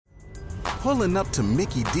Pulling up to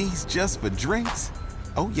Mickey D's just for drinks?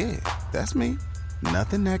 Oh yeah, that's me.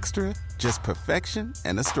 Nothing extra, just perfection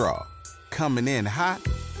and a straw. Coming in hot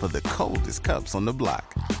for the coldest cups on the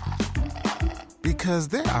block. Because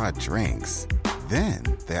there are drinks. Then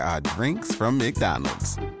there are drinks from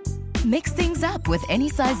McDonald's. Mix things up with any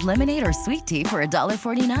size lemonade or sweet tea for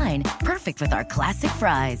 $1.49. Perfect with our classic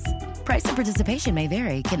fries. Price and participation may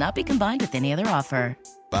vary. Cannot be combined with any other offer.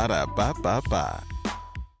 Ba-da-ba-ba-ba.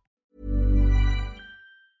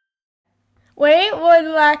 We would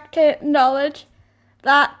like to acknowledge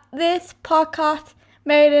that this podcast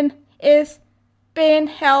meeting is being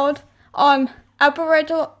held on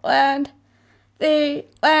Aboriginal land, the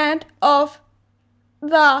land of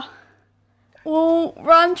the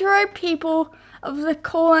Wurundjeri people of the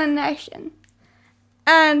Kulin Nation,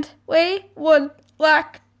 and we would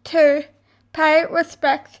like to pay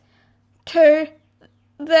respect to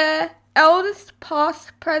their elders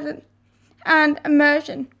past, present and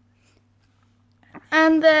emerging,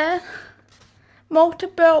 and their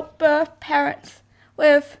multiple birth parents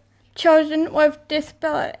with children with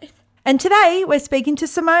disabilities. And today we're speaking to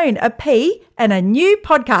Simone, a P and a new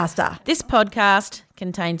podcaster. This podcast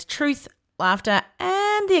contains truth, laughter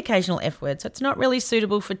and the occasional F word, so it's not really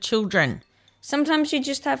suitable for children. Sometimes you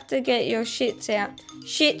just have to get your shits out.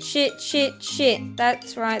 Shit, shit, shit, shit.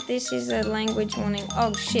 That's right, this is a language warning.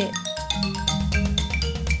 Oh, shit.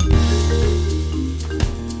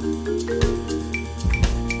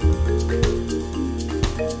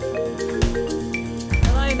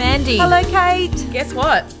 Hello, Mandy. Hello, Kate. Guess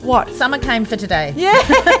what? What? Summer came for today. Yeah,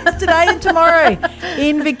 today and tomorrow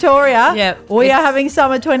in Victoria. Yeah, we are having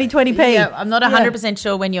summer 2020p. Yeah, I'm not 100%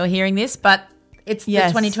 sure when you're hearing this, but it's the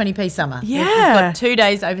 2020p summer. Yeah. We've got 2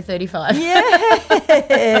 days over 35.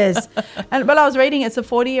 Yes. But I was reading it's the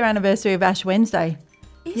 40-year anniversary of Ash Wednesday.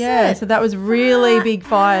 Is it? So that was really big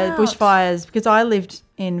fires, out. bushfires, because I lived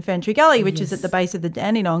in Ferntree Gully, which is at the base of the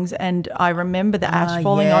Dandenongs, and I remember the ash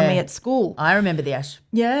falling on me at school. I remember the ash.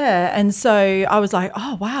 Yeah, and so I was like,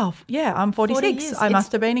 oh, wow, yeah, I'm 46. 40 I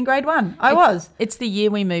must have been in grade 1. I was. It's the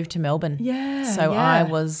year we moved to Melbourne. Yeah, So yeah. I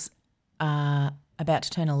was about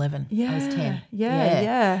to turn 11. Yeah, I was 10.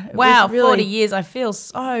 Yeah. It Wow, was really- 40 years. I feel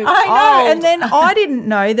so I know. old. And then I didn't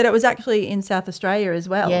know that it was actually in South Australia as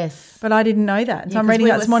well. Yes. But I didn't know that. So Yeah, I'm 'cause reading we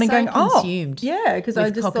that were this morning so going, consumed yeah, because I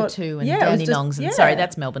with just thought. cockatoo and it was Dandenongs just- and sorry,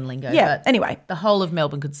 that's Melbourne lingo. Yeah, but anyway. the whole of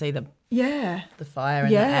Melbourne could see the fire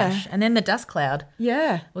and the ash. And then the dust cloud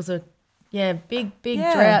was a big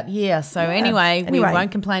drought year. So anyway, we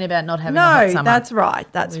won't complain about not having a hot summer. No, that's right.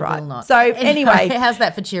 That's We right. will not. So anyway. How's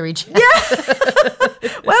that for cheery chat?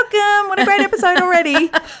 Welcome. What a great episode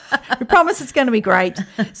already. We promise it's going to be great.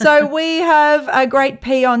 So we have a great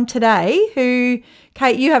P on today who,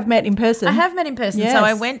 Kate, you have met in person. I have met in person. Yes. So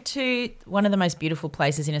I went to one of the most beautiful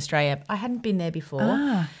places in Australia. I hadn't been there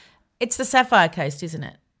before. It's the Sapphire Coast, isn't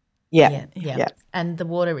it? Yeah. And the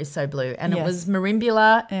water is so blue. And it Yes. was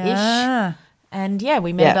Marimbula-ish. And,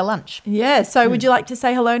 we met at lunch. Yeah. So would you like to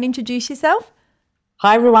say hello and introduce yourself?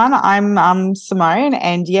 Hi, everyone. I'm Simone,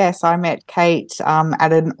 and yes, I met Kate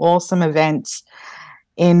at an awesome event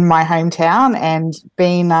in my hometown and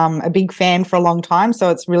been a big fan for a long time. So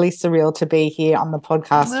it's really surreal to be here on the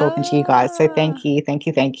podcast talking to you guys. So thank you.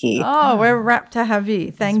 Oh, we're rapt to have you.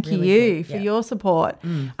 Thank really you good. for your support.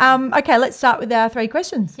 Okay, let's start with our 3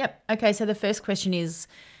 questions. Yep. Okay, so the first question is,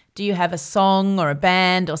 do you have a song or a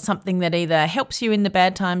band or something that either helps you in the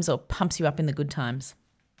bad times or pumps you up in the good times?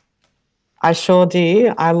 I sure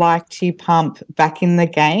do. I like to pump Back in the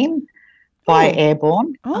Game by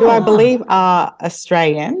Airborne, who I believe are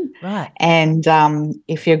Australian. Right. And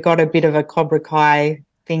if you've got a bit of a Cobra Kai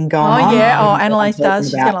thing going on. Oh, yeah. Oh, I know what I'm Annalise does.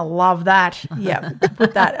 She's talking going to love that. Yep.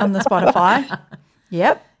 Put that on the Spotify.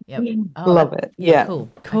 Yep. Yep. Love it. Yeah. Cool.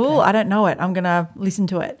 Cool. I don't know it. I'm going to listen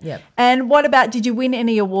to it. Yep. And what about, did you win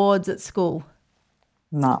any awards at school?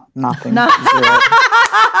 No, nothing. No. Zero.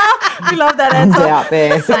 We love that Hands answer. out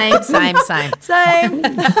there. Same. Same.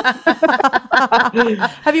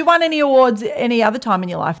 Have you won any awards any other time in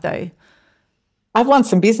your life though? I've won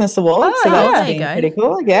some business awards, so yeah. that's There you been go. pretty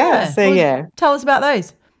cool. Yeah. So yeah, Tell us about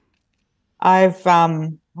those. I've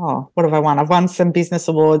what have I won? I've won some business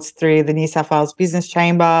awards through the New South Wales Business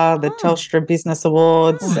Chamber, the Telstra Business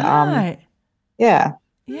Awards. Right. Yeah,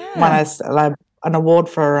 Yeah. won an award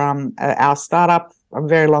for our startup a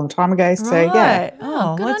very long time ago. So yeah, Right.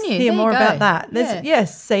 Oh, good let's on you. hear There more you about go. that. Yeah.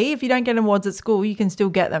 Yes, see, if you don't get awards at school, you can still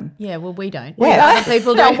get them. Yeah, well, we don't. Yeah. Other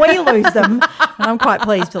people do. No, we lose them, and I'm quite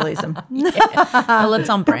pleased to lose them. Well, it's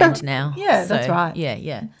on brand now. Yeah, that's right.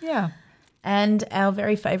 Yeah. Yeah. And our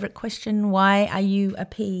very favourite question, why are you a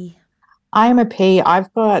P? I'm a P.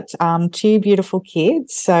 I've got two beautiful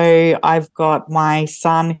kids. So I've got my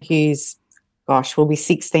son who's, will be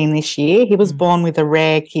 16 this year. He was born with a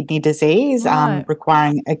rare kidney disease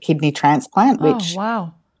requiring a kidney transplant, which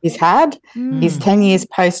he's had. He's 10 years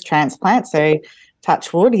post-transplant, so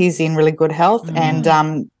touch wood, he's in really good health.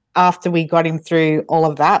 And after we got him through all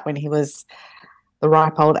of that, when he was the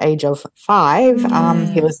ripe old age of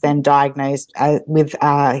 5, he was then diagnosed with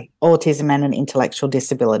autism and an intellectual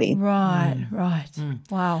disability. Right.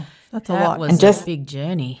 Wow, that's a lot. That was a big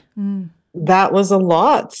journey. That was a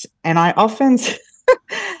lot. And I often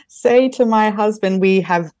say to my husband, we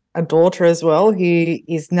have a daughter as well who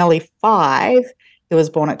is nearly 5, who was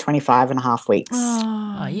born at 25 and a half weeks.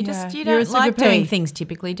 You don't like doing things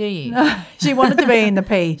typically, do you? No, she wanted to be in the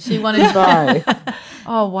P. She wanted to. So,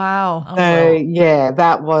 oh, wow.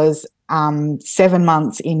 That was 7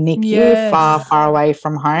 months in NICU, far away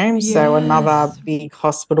from home. Yes. So another big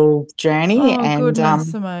hospital journey. Oh,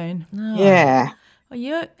 goodness, Simone. Yeah. Well,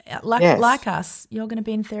 you're like us. You're going to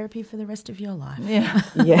be in therapy for the rest of your life.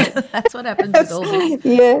 Yeah, that's what happens with all this.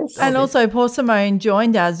 Yes, and also poor Simone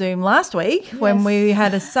joined our Zoom last week when we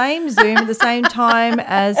had a same Zoom at the same time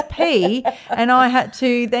as P, and I had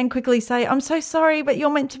to then quickly say, "I'm so sorry, but you're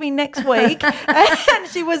meant to be next week." And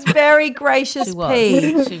she was very gracious. She was.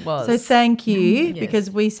 P. She was. So thank you because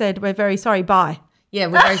we said we're very sorry. Bye. Yeah,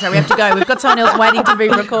 we're very sorry. We have to go. We've got someone else waiting to be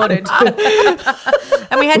recorded.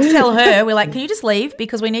 And we had to tell her, we're like, can you just leave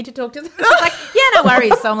because we need to talk to them? She's like, yeah, no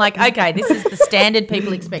worries. So I'm like, okay, this is the standard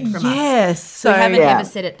people expect from us. Yes. So we haven't ever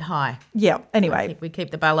set it high. Yeah, anyway. We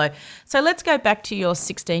keep the bar low. So let's go back to your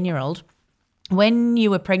 16-year-old. When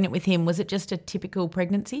you were pregnant with him, was it just a typical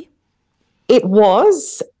pregnancy? It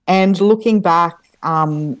was. And looking back,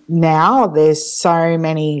 now there's so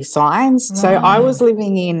many signs. Right. So I was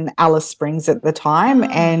living in Alice Springs at the time,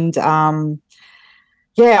 and I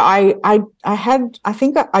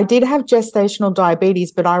think I did have gestational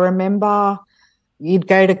diabetes, but I remember you'd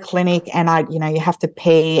go to clinic and you have to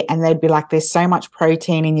pee, and they'd be like, there's so much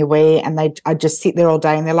protein in your wee, and I'd just sit there all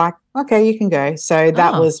day, and they're like, okay, you can go. So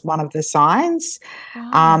that was one of the signs.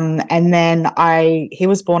 Wow. And then he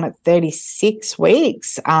was born at 36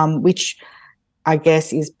 weeks, which I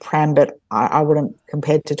guess is pram, but I wouldn't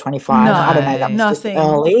compared to 25. No, I don't know. That was just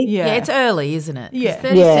early. Yeah, it's early, isn't it?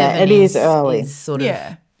 Yeah, it is early. Is sort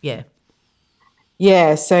of,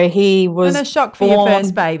 Yeah, so he was and a shock for your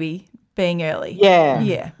first baby being early.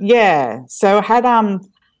 Yeah. So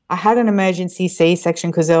I had an emergency C-section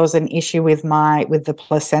because there was an issue with the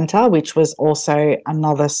placenta, which was also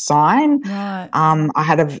another sign. Right. I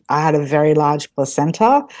had a very large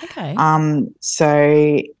placenta. Okay.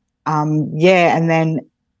 And then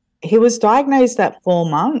he was diagnosed at 4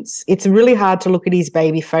 months. It's really hard to look at his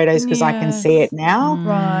baby photos because I can see it now.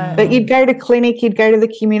 Right. But you'd go to clinic, you'd go to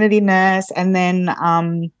the community nurse, and then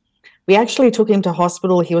we actually took him to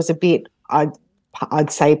hospital. He was a bit,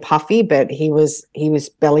 I'd say puffy, but his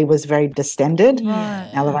belly was very distended.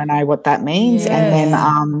 Right. Now that I know what that means. Yes. And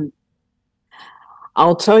then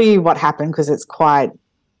I'll tell you what happened because it's quite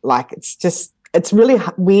it's really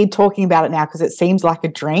weird talking about it now because it seems like a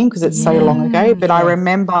dream because it's so long ago. But I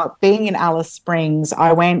remember being in Alice Springs.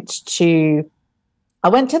 I went to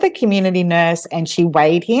the community nurse and she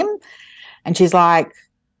weighed him, and she's like,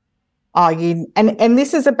 "Oh, and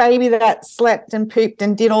this is a baby that slept and pooped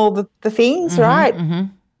and did all the things, right? Mm-hmm.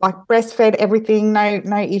 Like breastfed, everything,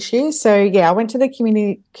 no issues." So I went to the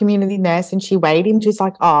community nurse and she weighed him. She's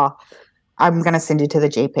like, "Oh, I'm going to send you to the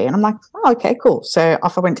GP." And I'm like, "Oh, okay, cool." So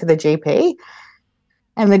off I went to the GP,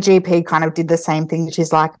 and the GP kind of did the same thing.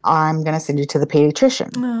 She's like, "I'm going to send you to the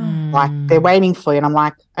pediatrician." Like, they're waiting for you. And I'm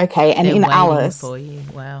like, okay. And they're in waiting Alice. For you.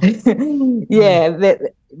 Wow.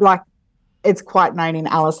 Like it's quite known in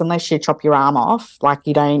Alice, unless you chop your arm off, like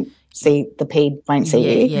you don't see, the ped won't see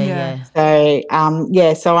you. Yeah. So,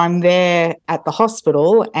 so I'm there at the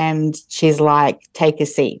hospital and she's like, "Take a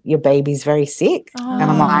seat. Your baby's very sick." And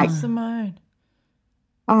I'm like, Simone.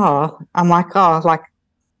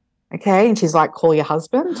 Okay. And she's like, "Call your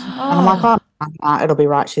husband." And I'm like, "Oh, it'll be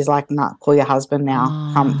right." She's like, "No, call your husband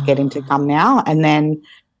now. Come, get him to come now." And then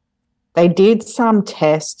they did some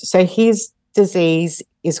test. So his disease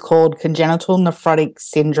is called congenital nephrotic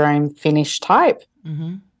syndrome Finnish type.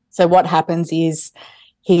 Mm-hmm. So what happens is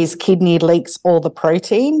his kidney leaks all the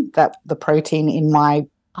protein in my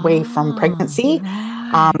wee from pregnancy.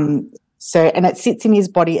 Right. And it sits in his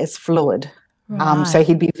body as fluid. Right. So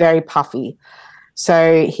he'd be very puffy.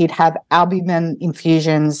 So he'd have albumin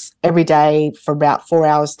infusions every day for about 4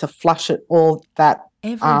 hours to flush all that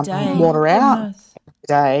water out every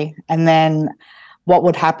day. And then what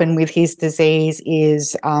would happen with his disease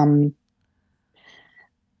is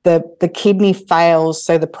the kidney fails,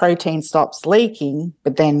 so the protein stops leaking,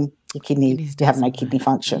 but then your kidney, you have no kidney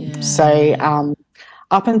function. Yeah. So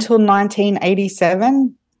up until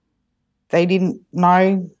 1987, they didn't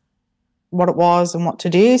know what it was and what to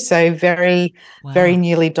do. So very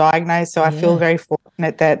newly diagnosed. So I feel very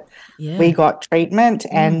fortunate that we got treatment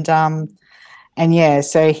and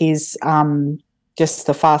so he's just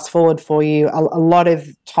to fast forward for you, a lot of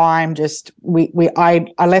time just I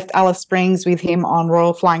left Alice Springs with him on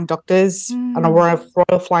Royal Flying Doctors on a Royal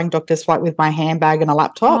Flying Doctors flight with my handbag and a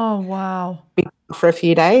laptop. Oh wow. For a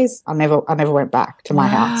few days. I never went back to my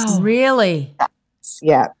house. Really?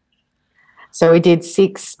 Yeah. So we did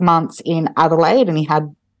 6 months in Adelaide and he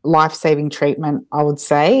had life-saving treatment, I would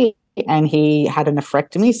say, and he had a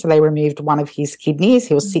nephrectomy, so they removed one of his kidneys.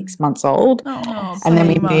 He was 6 months old. And then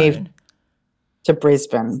we moved to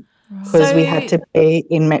Brisbane because we had to be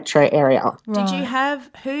in metro area. Did you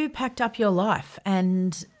who packed up your life,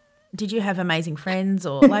 and did you have amazing friends,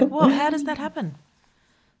 or like how does that happen?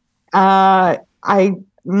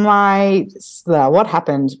 What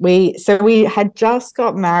happened? We had just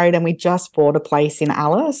got married and we just bought a place in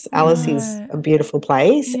Alice. Alice is a beautiful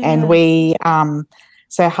place, and we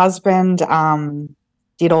so husband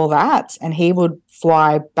did all that, and he would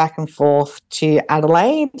fly back and forth to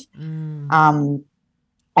Adelaide.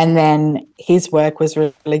 And then his work was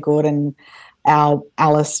really good, and our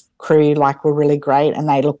Alice crew were really great, and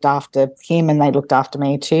they looked after him and they looked after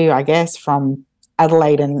me too, I guess. From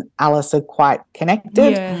Adelaide and Alice are quite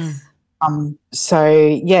connected. Yes.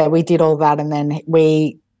 So we did all that, and then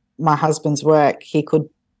my husband's work, he could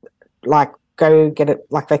go get it,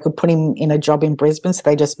 they could put him in a job in Brisbane, so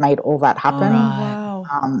they just made all that happen. Wow.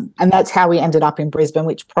 And that's how we ended up in Brisbane,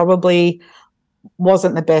 which probably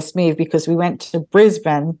wasn't the best move because we went to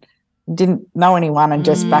Brisbane, didn't know anyone, and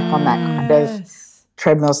just back on that kind of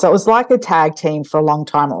treadmill. So it was like a tag team for a long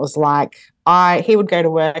time. It was like he would go to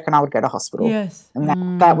work and I would go to hospital. Yes.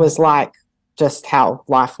 And that was just how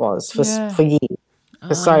life was for years,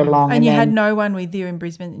 for so long. And you had no one with you in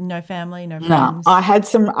Brisbane, no family, no friends?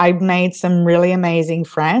 No, I made some really amazing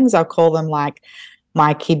friends. I'll call them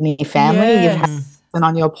my kidney family. Yes. You've had one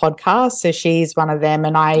on your podcast, so she's one of them.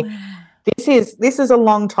 And this is a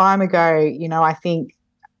long time ago. I think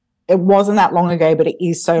it wasn't that long ago, but it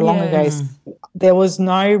is so long ago. There was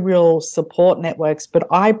no real support networks, but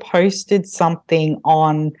I posted something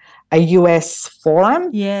on a US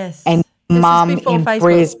forum. Yes. And mum in Facebook.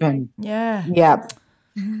 Brisbane. Yeah. Yeah.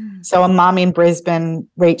 So a mum in Brisbane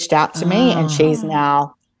reached out to me, and she's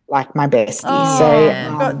now my bestie.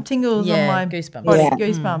 I've got tingles on my goosebumps. body,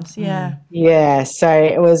 goosebumps. Yeah. Yeah. So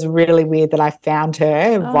it was really weird that I found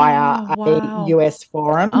her via a US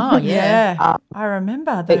forum. Oh, yeah. I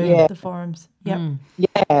remember the forums. Yep.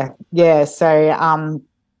 Yeah. So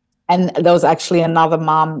and there was actually another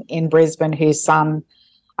mum in Brisbane whose son,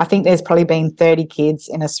 I think there's probably been 30 kids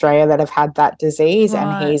in Australia that have had that disease,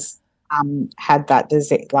 and he's had that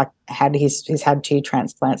disease, he's had 2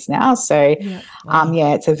 transplants now. So,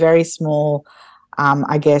 it's a very small,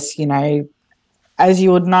 I guess, as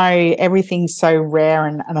you would know, everything's so rare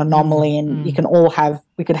and an anomaly, and we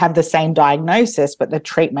could have the same diagnosis, but the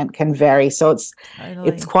treatment can vary. So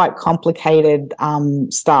it's quite complicated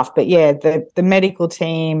stuff. But the medical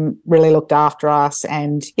team really looked after us,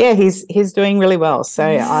 and he's doing really well. So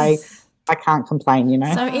I can't complain,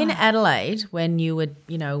 So in Adelaide, when you were,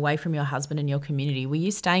 away from your husband and your community, were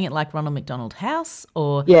you staying at Ronald McDonald House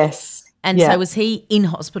or? Yes. And so was he in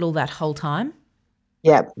hospital that whole time?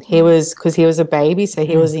 Yeah, he was, because he was a baby. So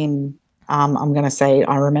he was in, I'm going to say,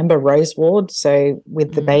 I remember Rose Ward, so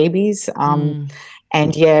with the babies. And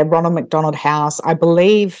Ronald McDonald House, I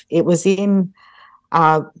believe it was in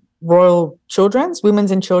Royal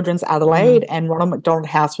Women's and Children's Adelaide, and Ronald McDonald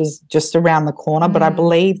House was just around the corner, but I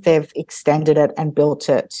believe they've extended it and built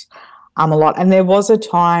it a lot. And there was a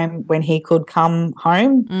time when he could come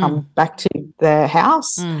home, come back to the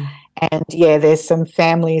house. And, there's some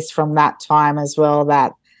families from that time as well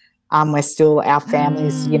that we're still, our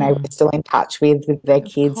families, we're still in touch with their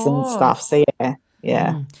kids and stuff. So,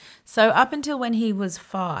 yeah. So up until when he was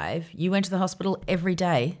 5, you went to the hospital every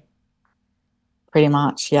day? Pretty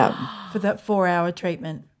much, yeah. For that 4-hour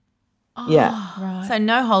treatment? Yeah. Right. So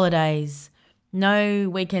no holidays, no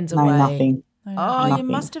weekends away? Nothing. Nothing. You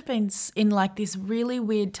must have been in this really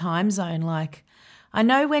weird time zone. I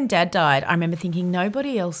know when Dad died, I remember thinking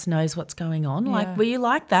nobody else knows what's going on. Yeah. Were you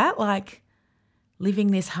like that?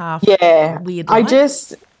 Living this half weird life?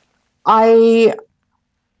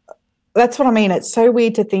 That's what I mean. It's so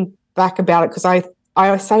weird to think back about it, because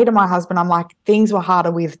I say to my husband, I'm things were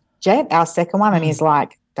harder with Jet, our second one, and he's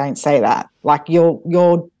like, don't say that.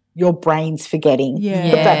 You're your brain's forgetting. Yeah.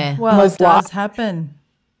 But that Well, was it does like, happen.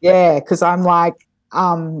 yeah, because I'm like,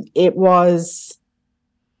 it was,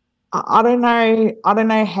 I don't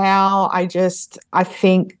know how. I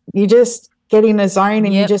think you just get in a zone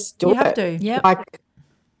and you just do You have it. to. Yep. Like,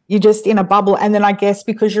 you're just in a bubble. And then I guess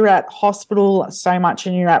because you're at hospital so much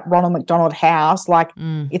and you're at Ronald McDonald House, like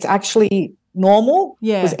it's actually normal.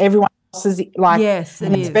 Yeah. Because everyone else is like, Yes, it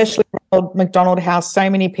and is. especially Ronald McDonald House, so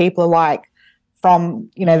many people are like from,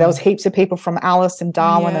 there was heaps of people from Alice and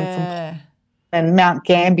Darwin and Mount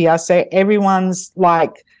Gambier. So everyone's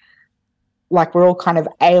like we're all kind of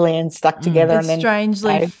aliens stuck together. It's and then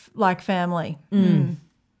strangely like family.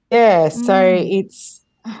 Yeah. So it's,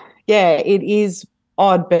 it is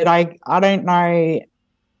odd, but I don't know.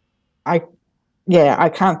 I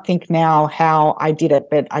can't think now how I did it,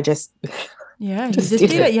 but I just Yeah, you just did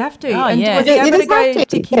it. You have to. Oh, and yeah. was he You able to just go have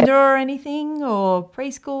to to, kinder or anything or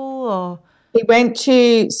preschool or? He went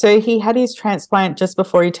so he had his transplant just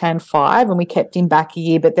before he turned 5 and we kept him back a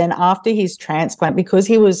year. But then after his transplant, because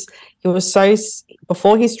he was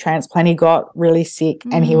before his transplant, he got really sick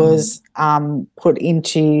and he was he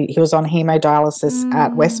was on hemodialysis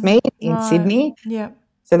at Westmead in Sydney. Yeah.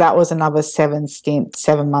 So that was another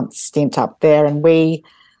 7-month stint up there. And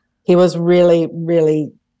he was really,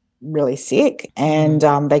 really, really sick and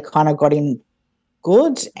they kind of got him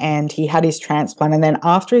good and he had his transplant, and then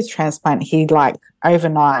after his transplant he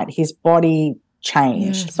overnight his body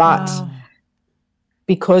changed. Yes, but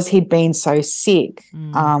because he'd been so sick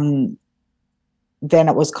then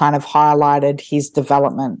it was kind of highlighted his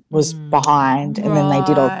development was behind and then they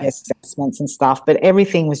did all the assessments and stuff, but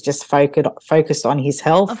everything was just focused on his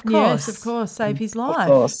health. Of course. Yes, of course, save his life. Of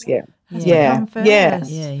course, yeah. Has to come first. Yeah.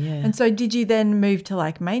 And so did you then move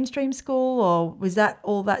to mainstream school, or was that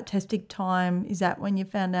all that testing time? Is that when you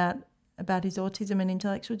found out about his autism and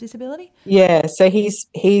intellectual disability? Yeah, so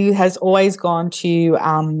he has always gone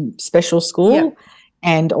to special school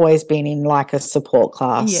and always been in a support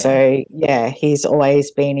class. Yeah. So, he's always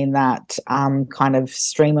been in that kind of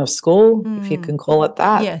stream of school, if you can call it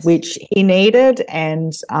that, which he needed,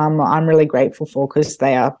 and I'm really grateful for because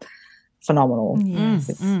they are phenomenal.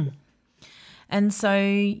 Yes. And so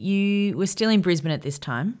you were still in Brisbane at this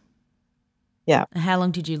time? Yeah. How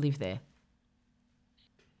long did you live there?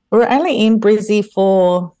 We were only in Brizzy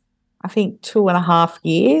for, I think, 2.5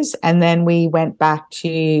 years, and then we went back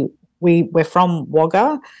to we're from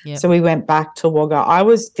Wagga, so we went back to Wagga. I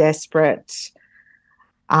was desperate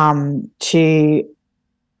to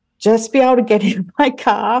just be able to get in my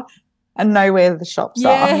car and know where the shops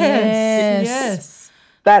are. Yes.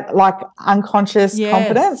 That unconscious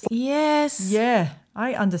confidence. Yes. Yeah,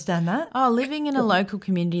 I understand that. Oh, living in a local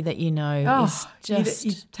community that is just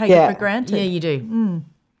you take it for granted. Yeah, you do.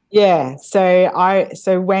 Yeah.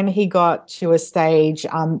 So when he got to a stage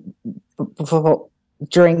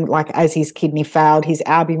during as his kidney failed, his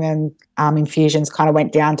albumin infusions kind of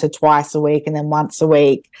went down to twice a week and then once a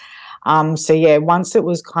week. Once it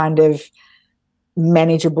was kind of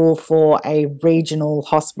manageable for a regional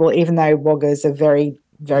hospital, even though Wagga's a very,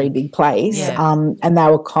 very big place, and they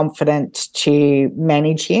were confident to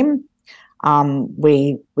manage him,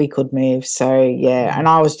 we could move. So, and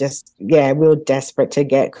I was just, we were desperate to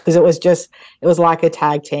get, because it was like a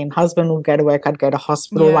tag team. Husband would go to work, I'd go to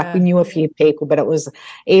hospital. We knew a few people, but it was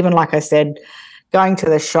even, like I said, going to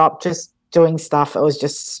the shop, just doing stuff. It was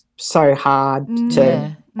just so hard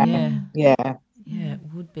to, it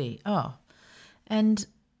would be. Oh, and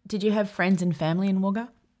did you have friends and family in Wagga?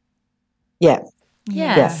 Yeah.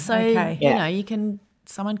 Yeah. So,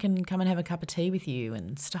 someone can come and have a cup of tea with you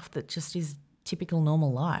and stuff that just is typical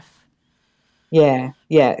normal life. Yeah.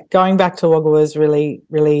 Going back to Wagga was really,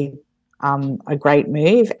 really a great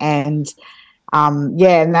move. And,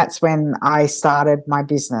 and that's when I started my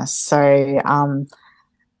business. So,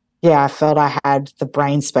 I felt I had the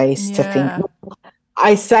brain space to think.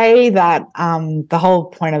 I say that the whole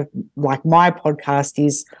point of my podcast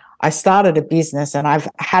is I started a business and I've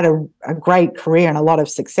had a great career and a lot of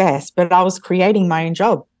success, but I was creating my own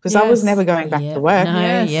job because I was never going back to work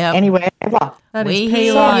anywhere ever. We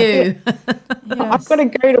hear you. I've got to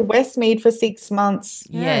go to Westmead for 6 months.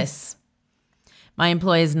 Yes. My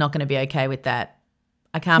employer's not going to be okay with that.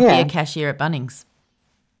 I can't be a cashier at Bunnings.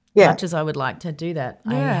 Much as I would like to do that,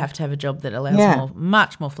 I have to have a job that allows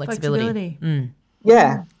much more flexibility. So,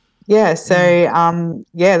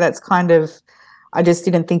 that's kind of, I just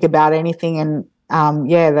didn't think about anything, and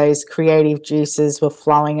those creative juices were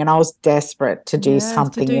flowing, and I was desperate to do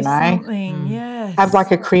something, Have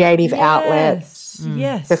have a creative outlet,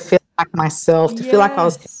 to feel like myself, to feel like I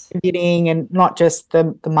was contributing and not just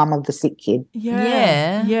the mum of the sick kid.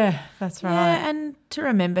 Yeah. Yeah, that's right. Yeah, and to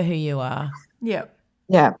remember who you are. Yeah.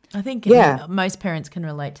 Yeah. I think most parents can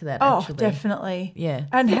relate to that, Oh, actually. definitely. Yeah.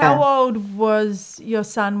 And how old was your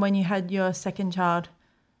son when you had your second child?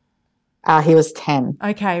 He was 10.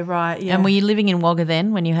 Okay, right, yeah. And were you living in Wagga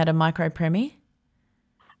then when you had a micro-premi?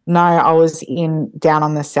 No, I was down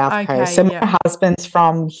on the South Coast. So my husband's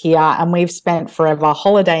from here and we've spent forever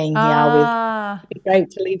holidaying here. It's great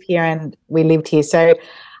to live here and we lived here. So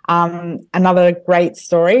another great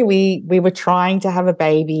story, we were trying to have a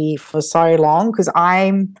baby for so long because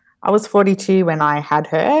I was 42 when I had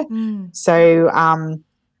her. So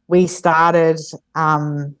we started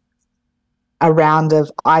a round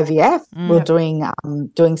of IVF. We're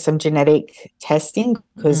doing some genetic testing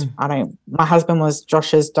because my husband was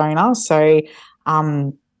Josh's donor. So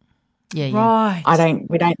right.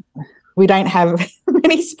 we don't have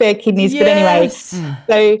many spare kidneys, but anyway,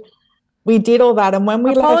 so we did all that. And when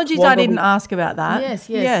we apologies, left, I didn't ask about that.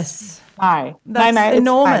 Yes. No, that's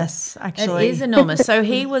enormous, fine. actually. It is enormous. So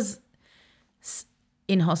he was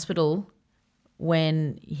in hospital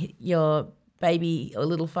when your baby or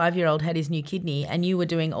little 5-year-old had his new kidney and you were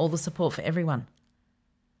doing all the support for everyone.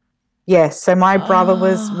 Yes, so my brother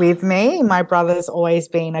was with me. My brother's always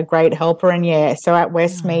been a great helper. And so at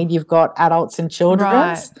Westmead you've got adults and children's.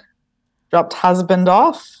 Right. Dropped husband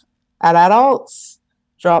off at adults,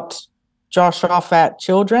 dropped Josh off at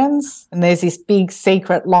children's, and there's this big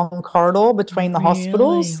secret long corridor between the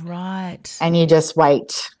hospitals. Right. And you just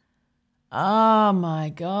wait. Oh, my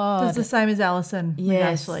God. It's the same as Alison.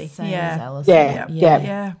 Yes, Ashley. same as Alison.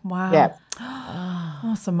 Yeah. Wow. Yeah.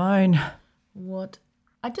 Oh, Simone. What?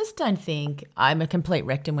 I just don't think I'm a complete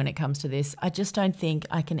rectum when it comes to this. I just don't think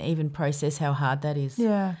I can even process how hard that is.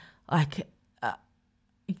 Yeah. Like,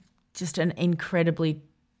 just an incredibly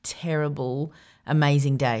terrible,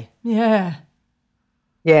 amazing day. Yeah.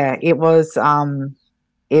 Yeah, it was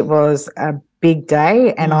a big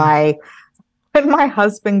day, and when my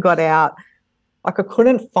husband got out, like I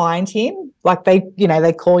couldn't find him. Like they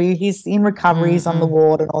call you, he's in recovery, he's on the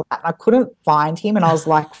ward and all that. And I couldn't find him, and I was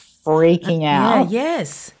like freaking out. Yeah,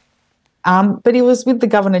 yes. But he was with the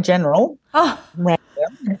Governor General. Oh,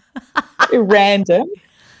 random.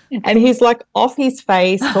 And he's like off his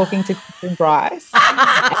face talking to Kristen Bryce.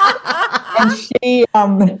 And she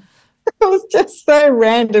it was just so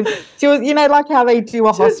random. She was, like how they do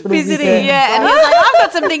a hospital visiting, visit. Yeah, and he was like, I've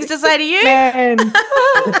got some things to say to you. Man,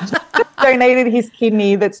 donated his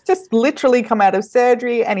kidney that's just literally come out of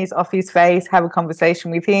surgery, and he's off his face. Have a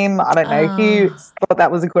conversation with him. I don't know who thought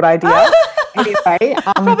that was a good idea. Anyway,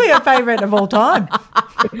 probably her favourite of all time.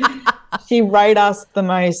 She wrote us the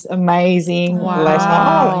most amazing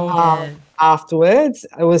letter afterwards.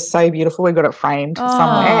 It was so beautiful. We got it framed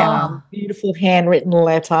somewhere. Beautiful handwritten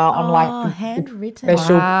letter on handwritten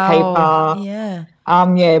special paper.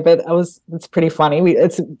 Yeah. But it's pretty funny.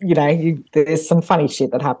 There's some funny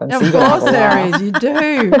shit that happens. Of course there is. You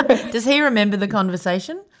do. Does he remember the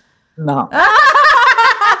conversation? No.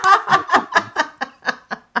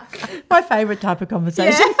 My favourite type of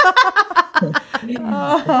conversation.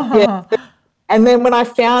 Yeah. And then when I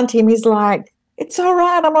found him, he's like, "It's all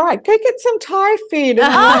right. I'm all right. Go get some Thai food." And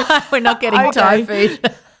I'm like, we're not getting Thai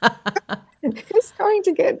food. Who's going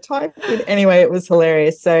to get Thai food? Anyway, it was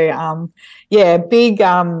hilarious. So, big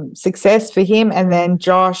success for him. And then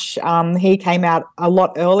Josh, he came out a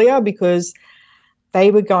lot earlier because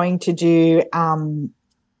they were going to do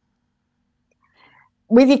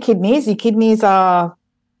with your kidneys are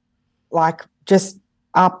like just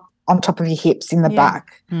up on top of your hips in the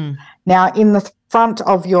back. Now, in the front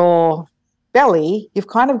of your belly, you've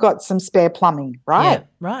kind of got some spare plumbing, right? Yeah,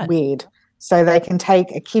 right. Weird. So they can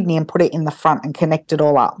take a kidney and put it in the front and connect it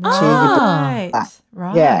all up to your back.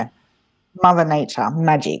 Right. Yeah. Mother Nature,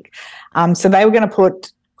 magic. So they were going to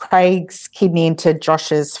put Craig's kidney into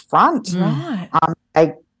Josh's front. Right.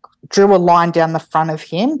 They drew a line down the front of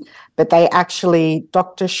him, but they actually,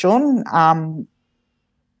 Dr. Shun,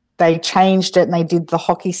 they changed it and they did the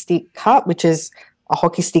hockey stick cut, which is a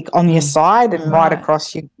hockey stick on your side and right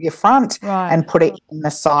across your front and put it in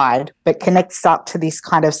the side, but connects up to this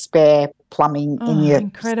kind of spare plumbing in your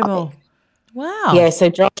incredible. stomach. Wow. Yeah, so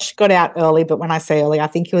Josh got out early, but when I say early, I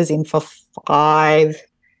think he was in for 5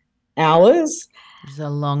 hours. It's a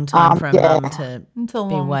long time for a mum to It's a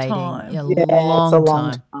be long waiting. time. Yeah, It's a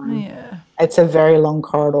long time. Yeah. It's a very long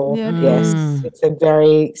corridor. Yeah, it yes. is. It's a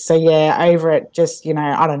very, over it, just,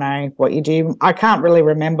 I don't know what you do. I can't really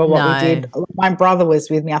remember what we did. My brother was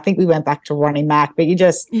with me. I think we went back to Ronnie Mac, but you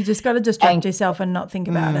just got to distract yourself and not think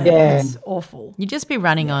about it. Yeah. It's awful. You'd just be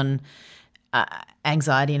running on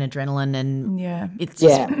anxiety and adrenaline, and Yeah. it's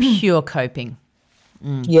just pure coping.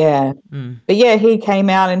 Yeah. But yeah, he came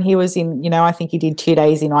out and he was in, I think he did 2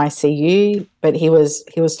 days in ICU, but he was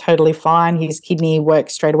totally fine. His kidney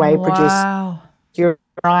worked straight away, produced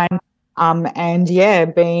urine. And yeah,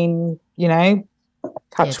 been,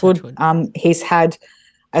 touch wood. He's had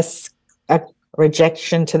a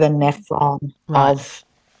rejection to the nephron of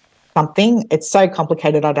something. It's so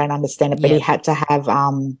complicated, I don't understand it, but he had to have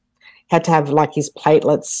like his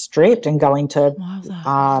platelets stripped and go into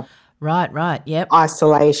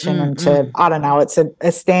isolation and to I don't know, it's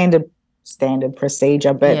a standard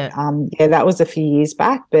procedure, but that was a few years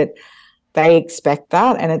back, but they expect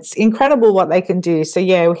that, and it's incredible what they can do. So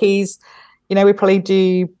yeah, he's we probably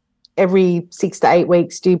do every 6 to 8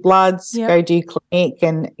 weeks, do bloods, go do clinic,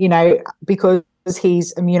 and because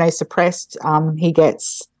he's immunosuppressed, he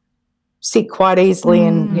gets sick quite easily,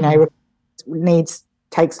 and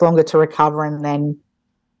takes longer to recover, and then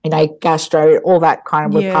gastro, all that kind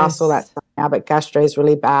of, we're past all that stuff now, but gastro is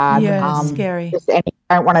really bad. Scary. And you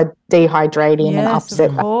don't want to dehydrate him and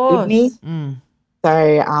upset that kidney.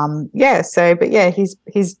 So but yeah,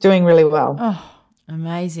 he's doing really well. Oh,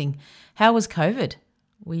 amazing. How was COVID?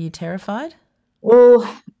 Were you terrified? Well,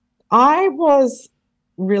 I was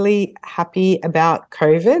really happy about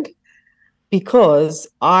COVID because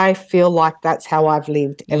I feel like that's how I've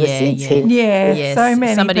lived ever since. So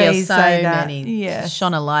many. Somebody else, so say many. That.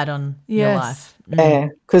 Shone a light on your life. Yeah,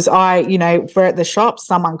 because if we're at the shop,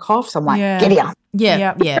 someone coughs, I'm like, get here.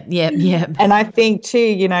 Yeah. And I think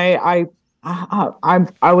too, I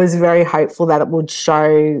was very hopeful that it would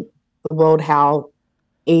show the world how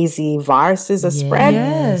easy viruses are spread.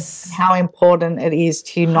 Yes. How important it is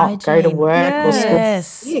to not go to work or school.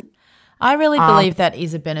 Yes. I really believe that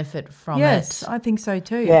is a benefit from it. Yes, I think so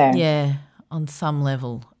too. Yeah, on some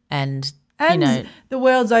level. And the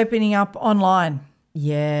world's opening up online.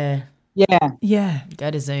 Yeah. Yeah.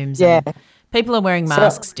 Go to Zooms. Yeah. People are wearing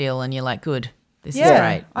masks still, and you're like, good. This is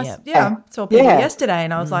great. I saw people yesterday,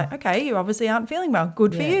 and I was like, okay, you obviously aren't feeling well.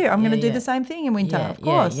 Good for you. I'm going to do the same thing in winter, of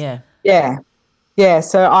course. Yeah.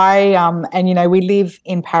 So I, we live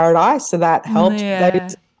in paradise, so that helped.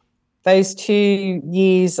 Those 2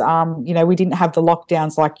 years, we didn't have the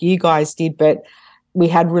lockdowns like you guys did, but we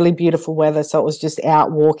had really beautiful weather. So it was just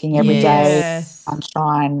out walking every day,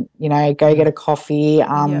 sunshine, go get a coffee.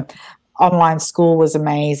 Online school was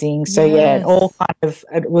amazing. So it all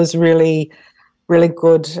it was really, really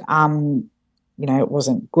good. It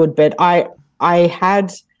wasn't good, but I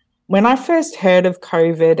had, when I first heard of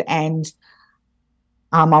COVID and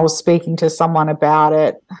I was speaking to someone about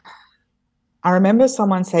it, I remember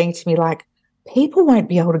someone saying to me, like, people won't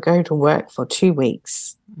be able to go to work for 2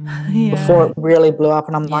 weeks before it really blew up.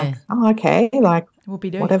 And I'm like, oh, okay, like,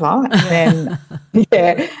 whatever. And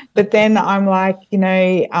then, but then I'm like,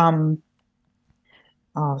 I kind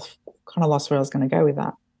of lost where I was going to go with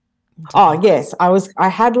that. Oh, yes, I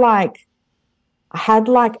had like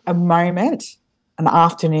a moment, an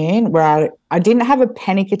afternoon where I didn't have a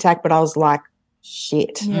panic attack, but I was like,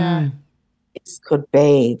 shit. Yeah. This could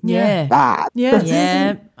be bad.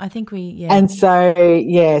 Yeah. I think And so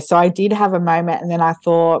I did have a moment, and then I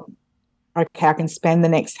thought, okay, I can spend the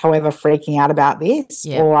next however freaking out about this,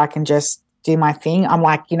 or I can just do my thing. I'm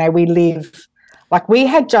like, we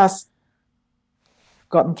had just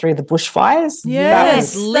gotten through the bushfires.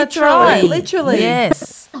 Yes, literally.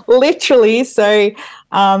 Yes. Literally. So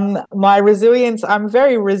my resilience, I'm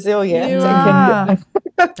very resilient. You are.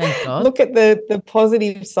 Thank God. Look at the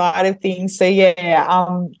positive side of things. So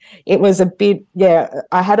it was a bit,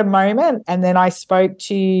 I had a moment, and then I spoke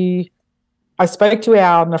to our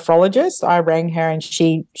nephrologist. I rang her, and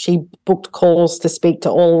she booked calls to speak to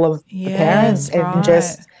all of the parents, and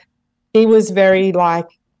she was very like,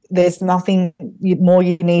 there's nothing more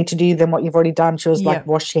you need to do than what you've already done. She was like,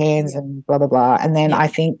 wash your hands and blah, blah, blah. And then I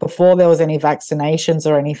think before there was any vaccinations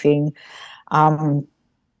or anything, I'm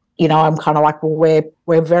kind of like, well,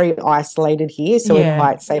 we're very isolated here, so we're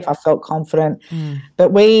quite safe. I felt confident.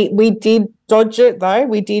 But we did dodge it, though.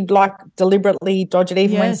 We did like deliberately dodge it,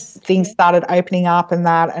 even when things started opening up and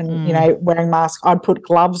that, and, wearing masks. I'd put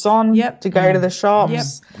gloves on to go to the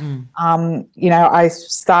shops. I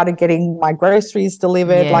started getting my groceries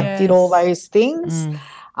delivered, did all those things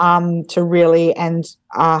to really, and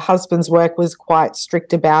our husband's work was quite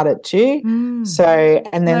strict about it too. So,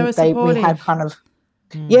 and then we had kind of,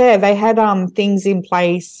 they had things in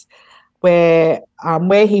place where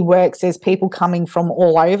he works, there's people coming from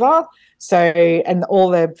all over. So, and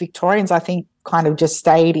all the Victorians, I think, kind of just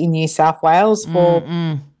stayed in New South Wales for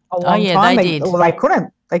a long time. They did.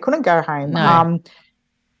 They couldn't go home. No.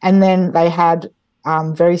 And then they had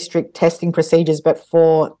very strict testing procedures, but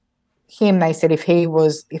for him, they said if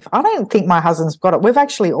I don't think my husband's got it. We've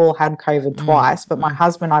actually all had COVID twice, but my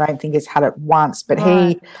husband, I don't think has had it once. But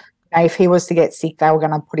if he was to get sick, they were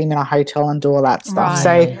going to put him in a hotel and do all that stuff.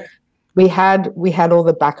 Right. So we had all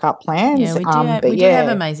the backup plans. Yeah, we did have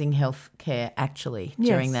amazing health care actually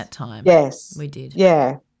during that time. Yes, we did.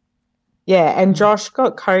 Yeah, and Josh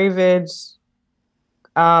got COVID.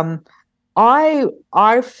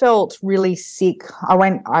 I felt really sick.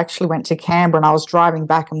 I actually went to Canberra and I was driving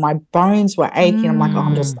back and my bones were aching. I'm like,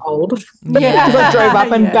 I'm just old. Yeah. Because I drove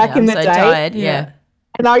up and back in the so day. Tired. Yeah.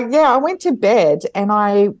 And I went to bed and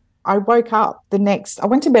I woke up I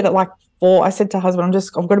went to bed at like 4. I said to husband,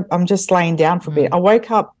 I'm just laying down for a bit. I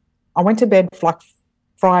woke up, I went to bed for like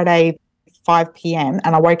Friday 5 p.m.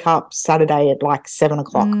 and I woke up Saturday at like 7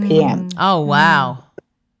 o'clock p.m. Oh, wow.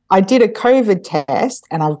 I did a COVID test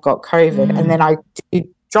and I've got COVID. And then I did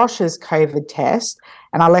Josh's COVID test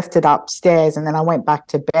and I left it upstairs and then I went back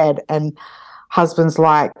to bed and husband's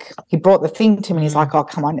like, he brought the thing to me. He's like, oh,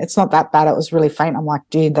 come on, it's not that bad. It was really faint. I'm like,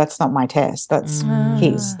 dude, that's not my test. That's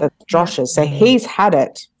his, that's Josh's. So he's had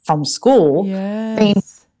it from school, been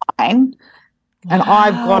fine, and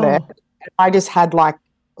I've got it. I just had like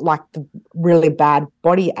the really bad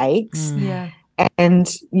body aches. And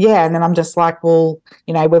then I'm just like, well,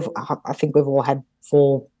 you know, I think we've all had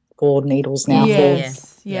four needles now,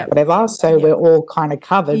 whatever. So we're all kind of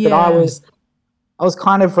covered. But I was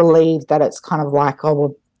kind of relieved that it's kind of like,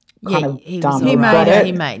 oh, we're kind of done. He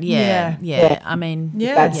made it. Yeah. I mean,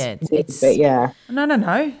 it's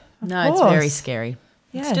No, it's very scary.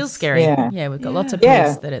 It's still scary. Yeah, we've got lots of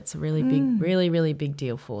peers that it's a really big, really, really big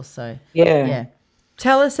deal for. So yeah.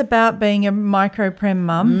 Tell us about being a micro-prem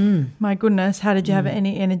mum. My goodness, how did you have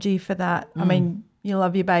any energy for that? I mean, you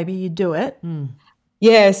love your baby, you do it.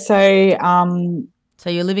 Yeah, so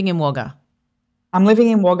you're living in Wagga. I'm living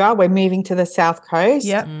in Wagga. We're moving to the South Coast.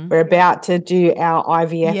 Yep. We're about to do our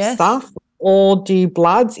IVF stuff. All do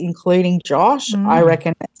bloods, including Josh. I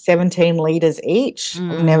reckon 17 litres each.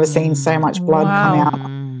 I've never seen so much blood come out.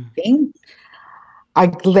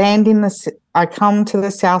 I come to the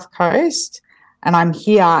South Coast and I'm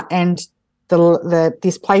here and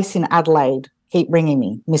this place in Adelaide keep ringing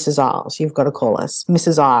me, Mrs. Isles, you've got to call us.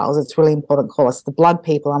 Mrs. Isles, it's really important, call us. The blood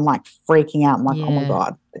people, I'm like freaking out. I'm like, oh my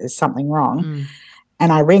God, there's something wrong.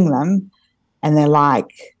 And I ring them and they're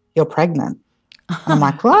like, you're pregnant. And I'm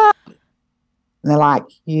like, what? And they're like,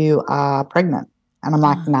 you are pregnant. And I'm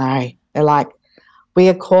like, no. They're like, we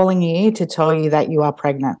are calling you to tell you that you are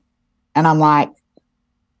pregnant. And I'm like,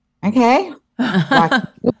 okay. Like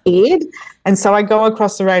weird. And so I go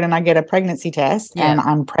across the road and I get a pregnancy test and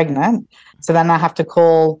I'm pregnant. So then I have to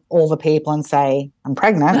call all the people and say I'm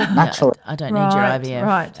pregnant. Naturally, I don't need your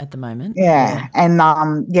IVF at the moment. And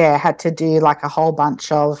had to do like a whole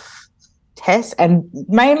bunch of tests, and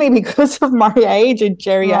mainly because of my age, a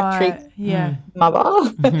geriatric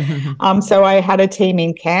mother. So I had a team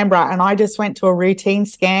in Canberra, and I just went to a routine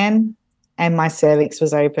scan, and my cervix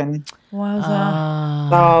was open. Wowza.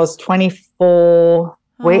 So I was 24.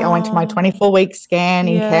 I went to my 24-week scan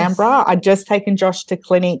in Canberra. I'd just taken Josh to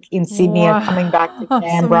clinic in Sydney and coming back to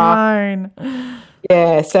Canberra.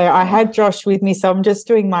 Yeah, so I had Josh with me. So I'm just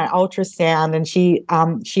doing my ultrasound, and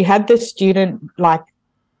she had the student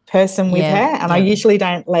person with her, and I usually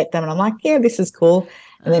don't let them. And I'm like, yeah, this is cool.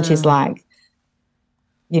 And then she's like,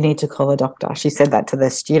 you need to call a doctor. She said that to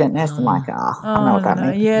the student nurse. I'm like, I know what that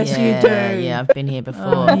means. Yes, you do. Yeah, I've been here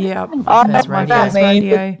before. I know what that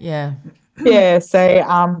means. Yeah. Yeah,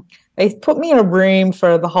 so they put me in a room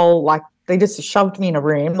for the whole, they just shoved me in a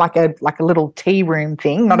room, like a little tea room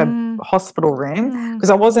thing, not a hospital room, because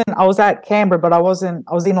I was at Canberra, but I was in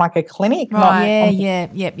like a clinic.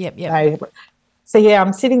 Yep. So yeah,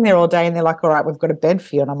 I'm sitting there all day, and they're like, all right, we've got a bed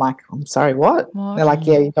for you. And I'm like, I'm sorry, what? They're like,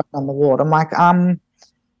 yeah, you got on the ward. I'm like, I've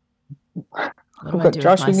got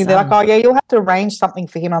Josh with me. They're like, oh yeah, you'll have to arrange something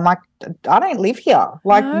for him. I'm like, I don't live here.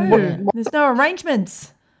 There's no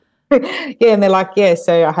arrangements. Yeah, and they're like, yeah,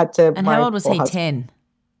 so I had to. And how old was he? 10?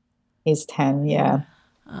 He's 10, yeah.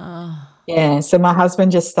 Yeah, so my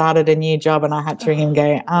husband just started a new job, and I had to ring him and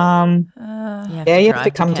go, you have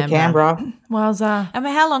to come to Canberra. Wowza. I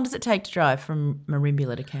mean, how long does it take to drive from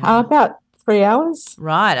Merimbula to Canberra? About 3 hours.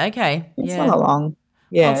 Right, okay. It's not long.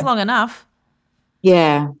 Yeah. Well, it's long enough.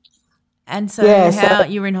 Yeah. And so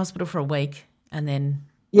you were in hospital for a week and then?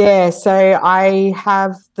 Yeah, so I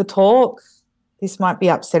have the talk. This might be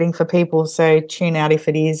upsetting for people, so tune out if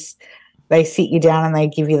it is. They sit you down and they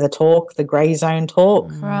give you the talk, the grey zone talk.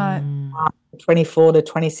 Right. 24 to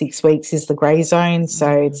 26 weeks is the grey zone, so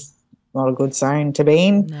it's not a good zone to be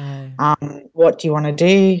in. No. what do you want to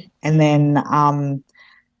do? And then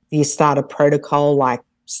you start a protocol like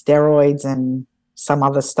steroids and some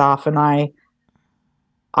other stuff. And I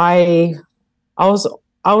was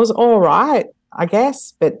all right, I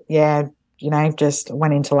guess, but yeah, just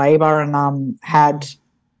went into labor and had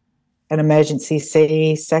an emergency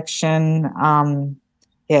C-section,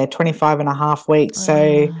 25 and a half weeks.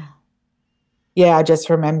 So yeah, I just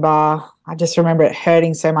remember it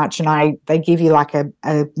hurting so much, and they give you like a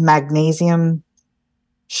magnesium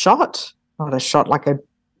shot, not a shot, like a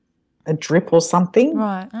drip or something.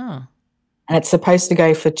 Right. Oh. And it's supposed to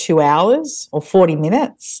go for 2 hours or 40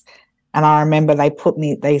 minutes. And I remember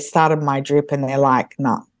they started my drip and they're like,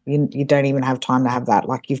 no, you don't even have time to have that.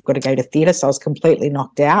 Like, you've got to go to theatre. So I was completely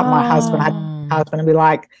knocked out. My husband would be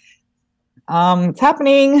like, it's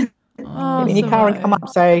happening. Get in your car and come up.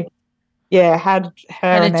 So yeah, had her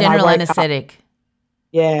And a general anaesthetic.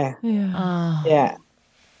 Yeah. Oh. Yeah.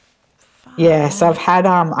 Yeah. So I've had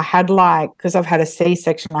because I've had a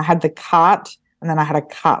C-section, I had the cut, and then I had a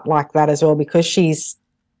cut like that as well, because she's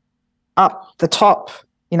up the top.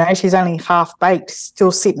 She's only half baked,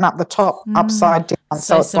 still sitting up the top, upside down.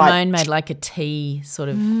 So it's Simone made like a T, sort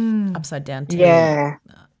of upside down T. Yeah.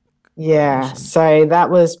 Yeah. So that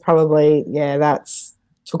was probably,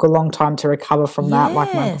 took a long time to recover from that,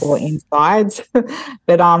 like my core insides.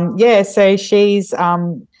 But so she's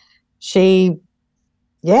again,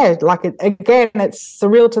 it's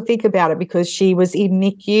surreal to think about it, because she was in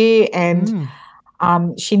NICU and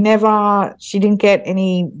she didn't get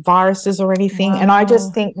any viruses or anything. And I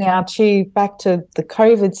just think now too, back to the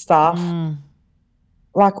COVID stuff,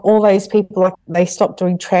 like all those people, like they stopped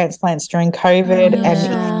doing transplants during COVID, and if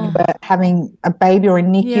you were having a baby or a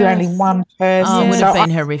NICU, only one person. Oh, it would have been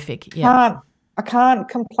horrific. Yeah. I can't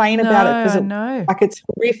complain about it, because it's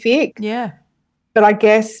horrific. Yeah. But I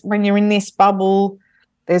guess when you're in this bubble,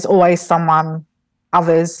 there's always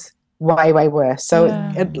others way, way worse. So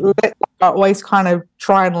I always kind of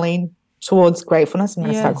try and lean towards gratefulness. I'm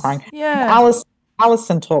going to start crying. Yeah.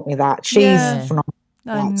 Alison taught me that. She's phenomenal.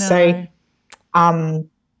 I know. So,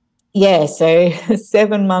 so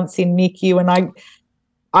 7 months in NICU, and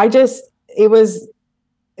I just, it was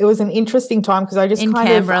an interesting time, because I just in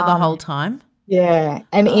Canberra the whole time. Yeah,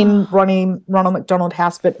 and in Ronald McDonald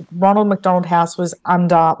House, but Ronald McDonald House was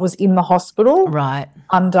in the hospital, right,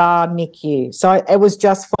 under NICU. So it was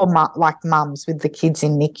just for mums with the kids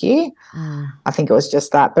in NICU. I think it was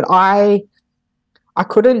just that, but I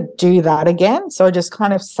couldn't do that again. So I just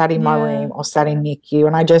kind of sat in my room or sat in NICU,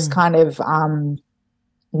 and I just kind of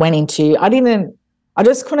went into. I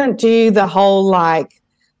just couldn't do the whole like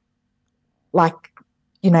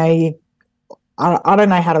I don't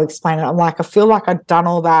know how to explain it. I'm like, I feel like I've done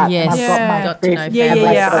all that. Yes. And I've got my got to know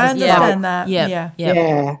family. I understand that.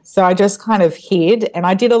 Yeah. So I just kind of hid, and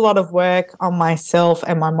I did a lot of work on myself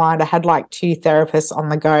and my mind. I had like 2 therapists on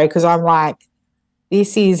the go, because I'm like,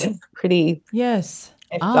 this is pretty effed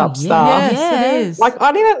up stuff. Yes, it is. Like,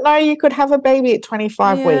 I didn't know you could have a baby at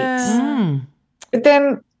 25 weeks. But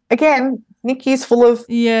then again, NICU's full of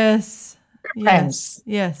Yes.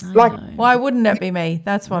 Like, why wouldn't it be me?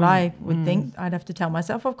 That's what I would think. I'd have to tell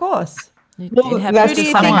myself, of course. Well, Who do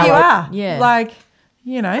you think you are? Yeah. Like,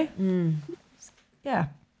 yeah.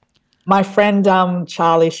 My friend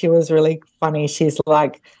Charlie, she was really funny. She's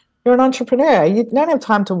like, you're an entrepreneur. You don't have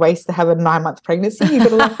time to waste to have a 9-month pregnancy. You've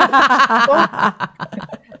got to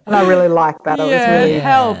and I really like that. It was really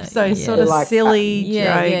helps. Those sort of like silly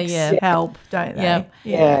jokes help, don't they?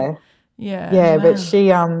 Yeah. But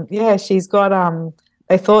she's got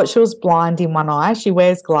they thought she was blind in one eye. She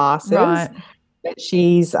wears glasses. Right. But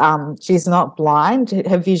she's not blind.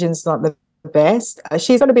 Her vision's not the best.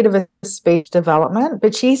 She's got a bit of a speech development,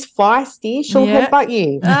 but she's feisty. She'll headbutt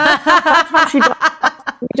you. Sometimes she does.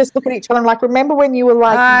 We just look at each other and like, remember when you were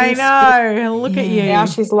like, I know, look at you. Now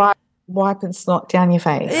she's like, wiping snot down your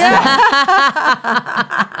face.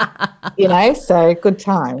 So good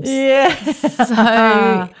times. Yeah.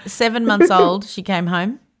 So 7 months old, she came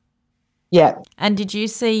home. Yeah. And did you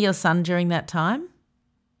see your son during that time?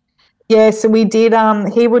 Yeah, so we did.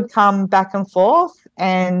 He would come back and forth,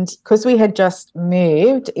 and because we had just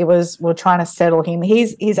moved, we're trying to settle him.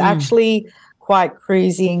 He's actually quite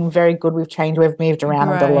cruising, very good with change. We've moved around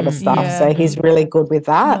and done a lot of stuff, so he's really good with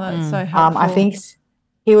that. Oh, that's so helpful. I think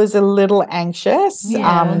he was a little anxious.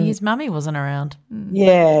 Yeah, and his mummy wasn't around.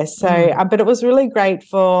 Yeah, so but it was really great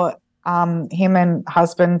for him and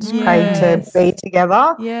husband Craig to be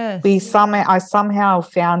together. Yes. I somehow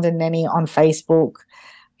found a nanny on Facebook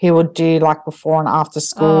who would do like before and after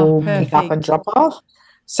school pick up and drop off.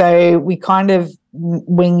 So we kind of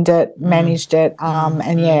winged it, managed it,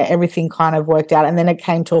 and everything kind of worked out. And then it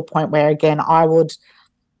came to a point where, again,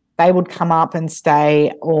 they would come up and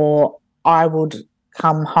stay, or I would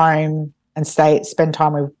come home and spend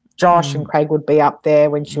time with Josh, and Craig would be up there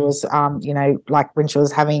when she was, like when she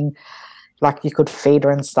was having, like you could feed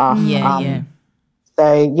her and stuff.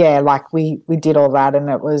 So like we did all that, and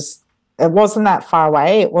it wasn't that far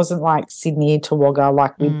away. It wasn't like Sydney to Wagga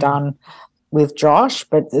like we'd done with Josh,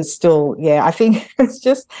 but it's still, I think it's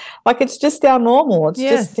just our normal. It's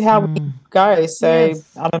just how we go. So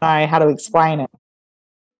I don't know how to explain it.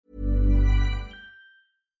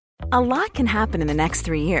 A lot can happen in the next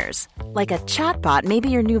 3 years. Like a chatbot may be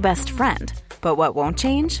your new best friend. But what won't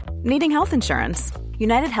change? Needing health insurance.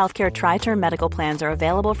 United Healthcare Tri-Term Medical Plans are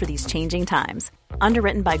available for these changing times.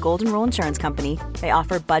 Underwritten by Golden Rule Insurance Company, they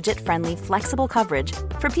offer budget-friendly, flexible coverage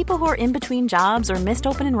for people who are in between jobs or missed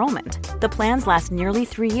open enrollment. The plans last nearly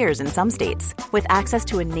 3 years in some states, with access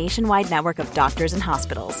to a nationwide network of doctors and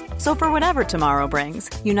hospitals. So for whatever tomorrow brings,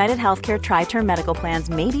 United Healthcare Tri-Term Medical Plans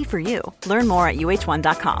may be for you. Learn more at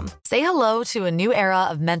uh1.com. Say hello to a new era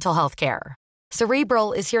of mental health care.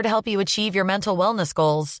 Cerebral is here to help you achieve your mental wellness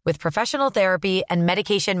goals with professional therapy and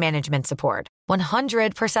medication management support.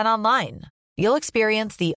 100% online. You'll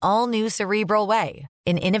experience the all-new Cerebral Way,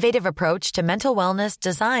 an innovative approach to mental wellness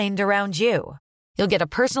designed around you. You'll get a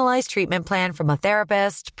personalized treatment plan from a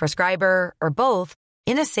therapist, prescriber, or both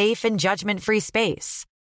in a safe and judgment-free space.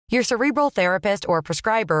 Your Cerebral therapist or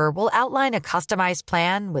prescriber will outline a customized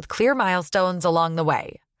plan with clear milestones along the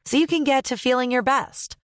way, so you can get to feeling your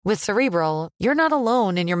best. With Cerebral, you're not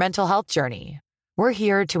alone in your mental health journey. We're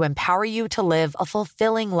here to empower you to live a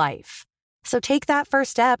fulfilling life. So take that first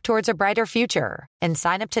step towards a brighter future and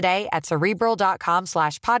sign up today at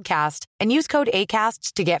Cerebral.com/podcast and use code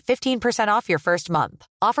ACAST to get 15% off your first month.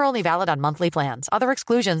 Offer only valid on monthly plans. Other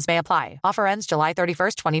exclusions may apply. Offer ends July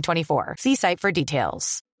 31st, 2024. See site for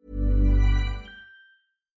details.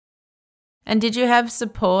 And did you have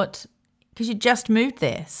support? Because you just moved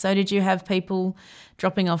there. So did you have people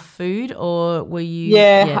dropping off food, or were you?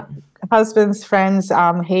 Yeah. Husband's friends,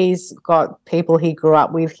 he's got people he grew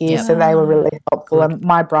up with here, so they were really helpful. Good. And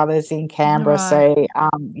my brother's in Canberra, so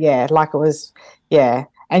like it was,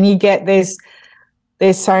 and you get there's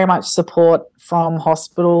so much support from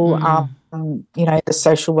hospital, the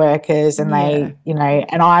social workers, and they,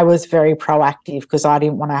 and I was very proactive because I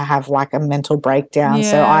didn't want to have like a mental breakdown.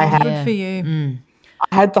 So I had good for you.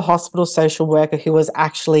 I had the hospital social worker who was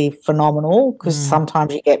actually phenomenal, because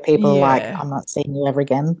sometimes you get people like, I'm not seeing you ever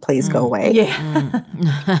again. Please go away.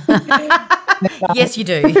 Yes, you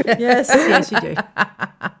do. Yes, you do.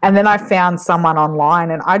 And then I found someone online,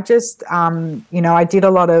 and I just, I did a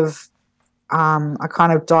lot of, I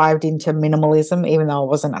kind of dived into minimalism, even though I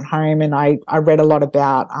wasn't at home, and I read a lot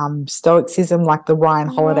about stoicism, like the Ryan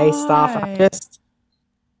Holiday stuff. I just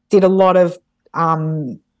did a lot of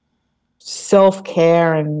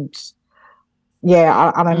self-care, and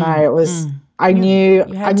I don't know, it was I knew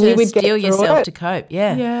we'd steel get yourself it. to cope.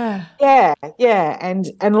 And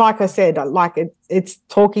like I said, like it's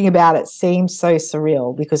talking about it seems so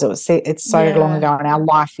surreal because it's so long ago, and our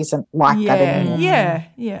life isn't like that anymore.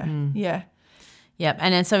 Yep.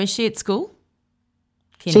 And then so is she at school?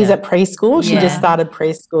 Kinder. She's at preschool. She just started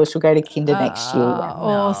preschool. She'll go to kinder next year.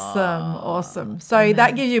 Awesome. So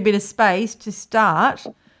that gives you a bit of space to start.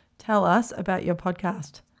 Tell us about your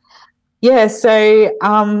podcast. Yeah, so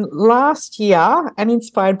last year, and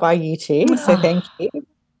inspired by you too, so thank you.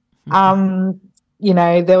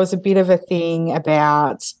 There was a bit of a thing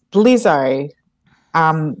about Lizzo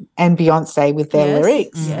and Beyonce with their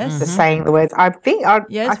lyrics, the saying the words. I think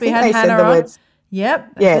we think had they Hannah said the words.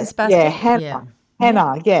 Yep.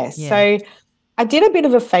 Hannah, yes. Yeah. So I did a bit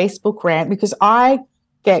of a Facebook rant because I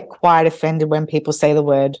get quite offended when people say the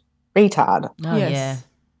word retard. Oh, yeah.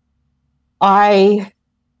 I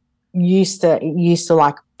used to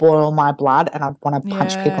like boil my blood, and I'd want to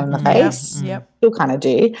punch people in the face. Still kind of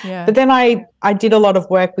do. But then I did a lot of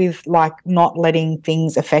work with like not letting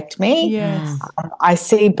things affect me. I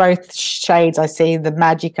see both shades. I see the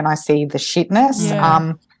magic and I see the shitness.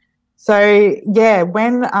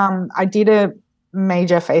 When I did a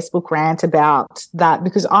major Facebook rant about that,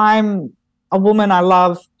 because I'm a woman, I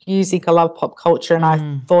love music, I love pop culture, and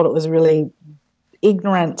I thought it was really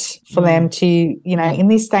ignorant for them to, in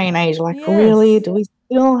this day and age, like, really, do we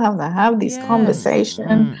still have to have this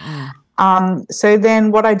conversation? So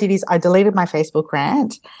then what I did is I deleted my Facebook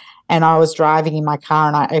rant, and I was driving in my car,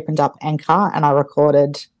 and I opened up Anchor, and I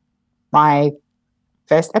recorded my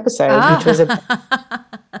first episode, which was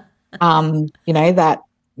that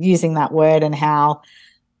using that word, and how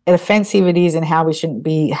offensive it is and how we shouldn't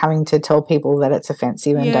be having to tell people that it's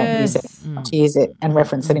offensive and don't use it, to use it and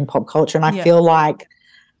reference it in pop culture. And I feel like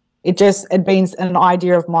it'd been an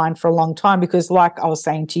idea of mine for a long time, because like I was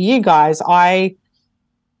saying to you guys, I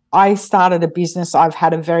started a business. I've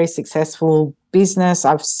had a very successful business.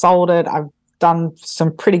 I've sold it. I've done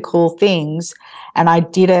some pretty cool things, and I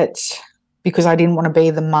did it because I didn't want to be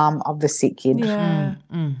the mum of the sick kid. Yeah.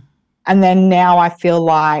 And then now I feel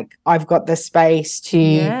like I've got the space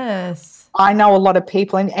to, I know a lot of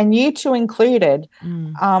people, and you two included,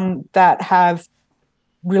 that have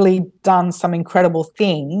really done some incredible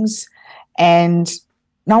things, and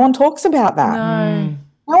no one talks about that.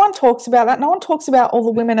 No one talks about that. No one talks about all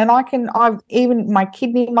the women. And I've even my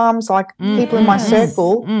kidney mums, like people in my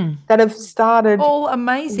circle that have started all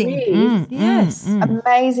amazing.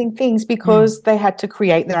 Amazing things because they had to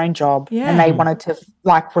create their own job and they wanted to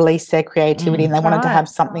like release their creativity and they wanted to have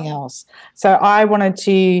something else. So I wanted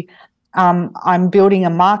to, I'm building a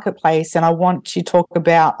marketplace, and I want to talk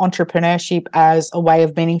about entrepreneurship as a way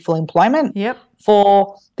of meaningful employment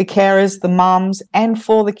for the carers, the mums, and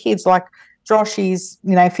for the kids. Like Josh is,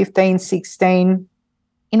 15, 16.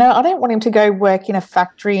 I don't want him to go work in a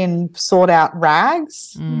factory and sort out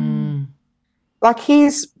rags. Like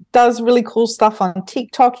does really cool stuff on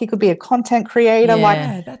TikTok. He could be a content creator.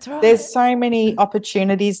 That's right. There's so many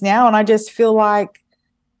opportunities now, and I just feel like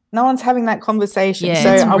no one's having that conversation. So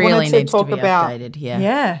I really wanted to talk about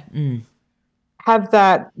have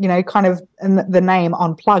that, kind of the name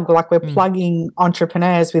Unplug, like we're plugging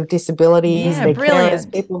entrepreneurs with disabilities, their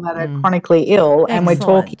carers, people that are chronically ill, and we're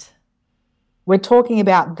talking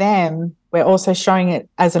about them. We're also showing it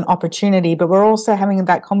as an opportunity, but we're also having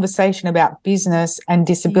that conversation about business and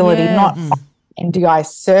disability, not an NDI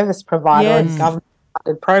service provider or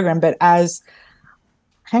government-funded program, but as,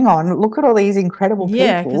 hang on, look at all these incredible people.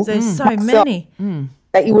 Yeah, because there's so many.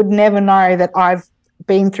 That you would never know that I've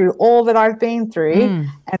been through all that I've been through, and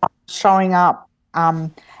I'm showing up,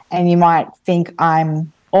 and you might think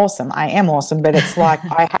I'm awesome. I am awesome, but it's like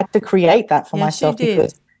I had to create that for myself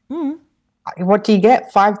because what do you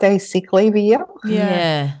get? 5 days sick leave a year?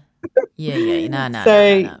 No. So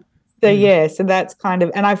that's kind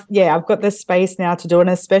of, and I've got the space now to do it, and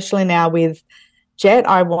especially now with Jet,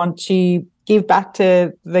 I want to give back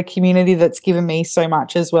to the community that's given me so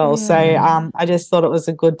much as well. So I just thought it was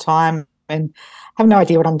a good time, and I have no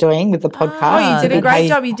idea what I'm doing with the podcast. Oh, you did a great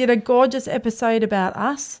job. You did a gorgeous episode about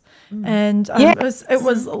us. And it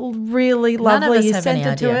was really lovely. You sent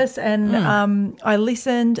it to us, and I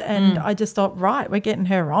listened, and I just thought, right, we're getting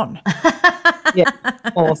her on.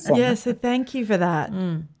 Awesome. Yeah, so thank you for that.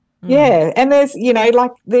 Yeah, and there's,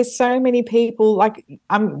 there's so many people, like,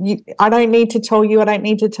 I don't need to tell you, I don't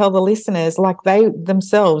need to tell the listeners, like they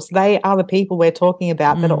themselves, they are the people we're talking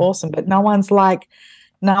about that are awesome, but no one's like,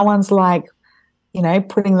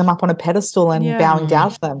 putting them up on a pedestal and bowing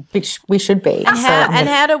down to them, which we should be. And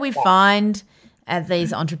how do we find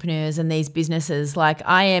these entrepreneurs and these businesses? Like,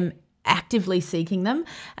 I am actively seeking them.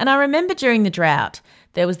 And I remember during the drought,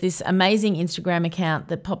 there was this amazing Instagram account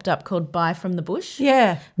that popped up called Buy from the Bush.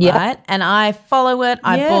 Yeah. Right? And I follow it.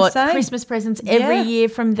 I bought Christmas presents every year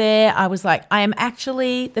from there. I was like, I am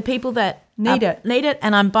actually the people that need it,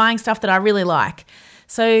 and I'm buying stuff that I really like.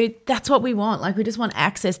 So that's what we want. Like, we just want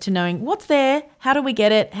access to knowing what's there, how do we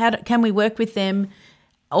get it, can we work with them,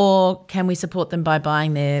 or can we support them by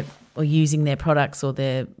buying or using their products, or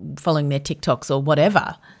following their TikToks or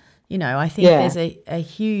whatever. I think there's a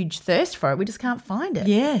huge thirst for it. We just can't find it.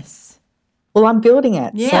 Yes. Well, I'm building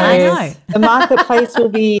it. Yeah, I know. The marketplace will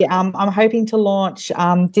be, I'm hoping to launch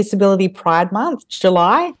Disability Pride Month,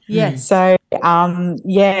 July. Yes. So, I've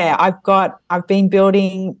been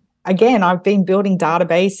building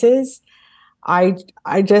databases. I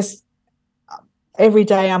just, every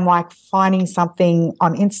day I'm like finding something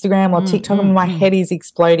on Instagram or TikTok, and my head is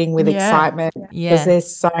exploding with excitement because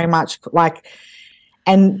there's so much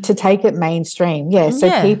and to take it mainstream.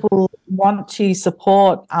 People want to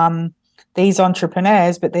support these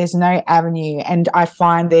entrepreneurs, but there's no avenue. And I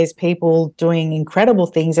find there's people doing incredible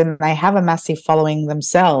things and they have a massive following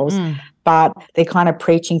themselves, but they're kind of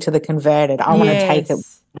preaching to the converted. I want to take it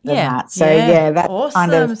that. So that's awesome,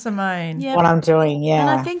 kind of Simone. what I'm doing. Yeah. And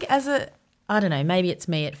I think I don't know, maybe it's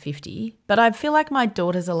me at 50, but I feel like my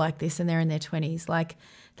daughters are like this and they're in their 20s. Like,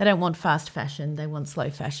 they don't want fast fashion, they want slow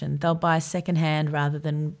fashion. They'll buy secondhand rather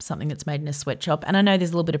than something that's made in a sweatshop. And I know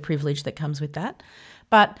there's a little bit of privilege that comes with that.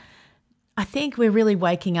 But I think we're really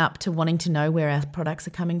waking up to wanting to know where our products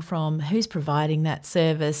are coming from, who's providing that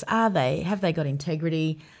service, have they got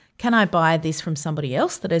integrity, can I buy this from somebody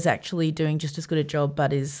else that is actually doing just as good a job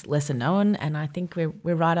but is lesser known? And I think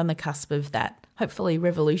we're right on the cusp of that, hopefully,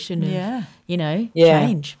 revolution of,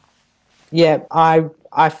 change. Yeah,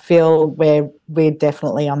 I feel we're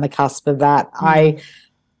definitely on the cusp of that. I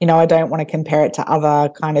don't want to compare it to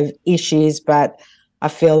other kind of issues, but I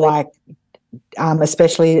feel like,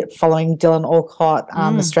 especially following Dylan Alcott,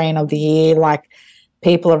 Australian of the Year, like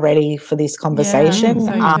people are ready for this conversation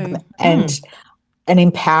and an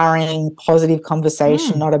empowering, positive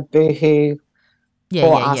conversation, not a boohoo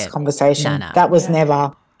us conversation. No. That was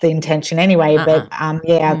never the intention anyway, but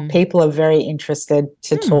people are very interested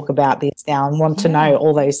to talk about this now and want to know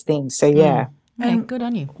all those things. So and good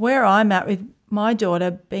on you. Where I'm at with my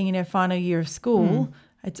daughter being in her final year of school,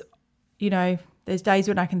 it's there's days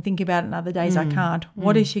when I can think about it and other days I can't.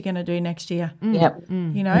 What is she going to do next year?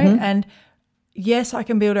 And yes, I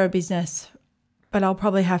can build her a business, but I'll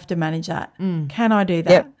probably have to manage that. Can I do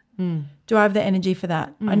that? Do I have the energy for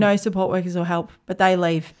that? I know support workers will help, but they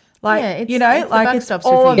leave. Like, it's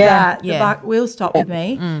all of that. The buck will stop with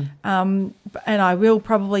me, and I will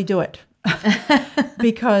probably do it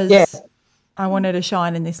because I want her to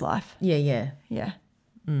shine in this life. Yeah,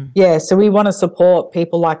 so we want to support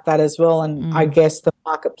people like that as well, and I guess the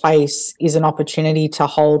marketplace is an opportunity to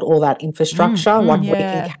hold all that infrastructure, we can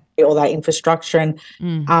carry all that infrastructure. And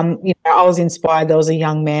I was inspired. There was a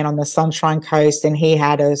young man on the Sunshine Coast, and he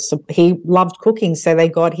loved cooking, so they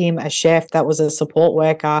got him a chef that was a support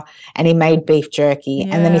worker, and he made beef jerky,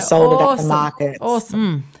 and then he sold it at the market.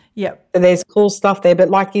 Awesome. Yep. So there's cool stuff there, but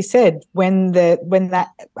like you said, when that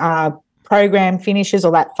program finishes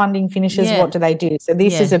or that funding finishes, what do they do? So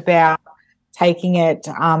this is about taking it.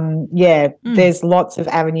 There's lots of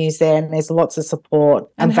avenues there, and there's lots of support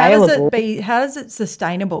available. How does it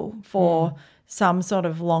sustainable for some sort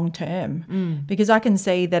of long term? Because I can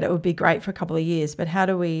see that it would be great for a couple of years, but how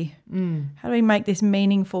do we make this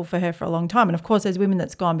meaningful for her for a long time? And of course, there's women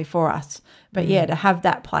that's gone before us, but to have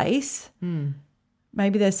that place,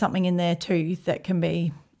 maybe there's something in there too that can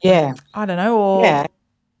be, I don't know, or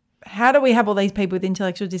how do we have all these people with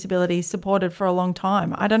intellectual disabilities supported for a long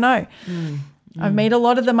time? I don't know. I've met a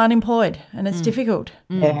lot of them unemployed, and it's difficult.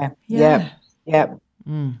 Well, we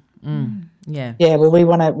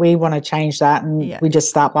want to change that, and we just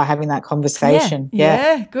start by having that conversation.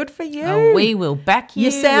 Good for you. Oh, we will back you.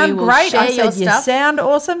 You sound great. I said you stuff. sound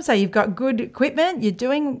awesome. So you've got good equipment. You're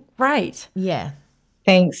doing great. Yeah.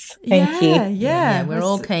 Thanks. Thank you. Yeah, we're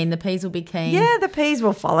all keen. The peas will be keen. Yeah, the peas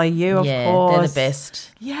will follow you, of course. Yeah, they're the best.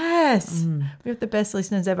 Yes. We have the best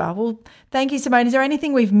listeners ever. Well, thank you, Simone. Is there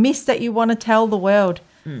anything we've missed that you want to tell the world?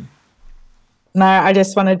 No, I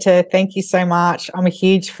just wanted to thank you so much. I'm a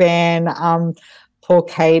huge fan. Poor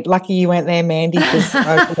Kate. Lucky you went there, Mandy, because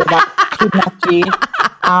I would have kidnapped you.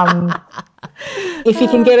 If you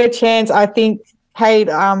can get a chance, I think, Kate,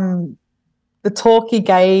 the talk you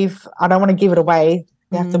gave, I don't want to give it away.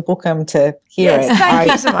 You have to book them to hear it.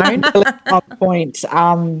 Thank you, Simone. On point.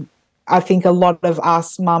 I think a lot of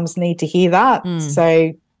us mums need to hear that.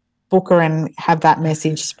 So book her and have that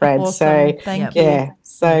message spread. Awesome. So thank you. Yeah,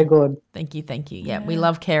 so good. Thank you. Yeah, we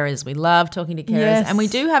love carers. We love talking to carers, and we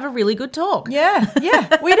do have a really good talk. Yeah,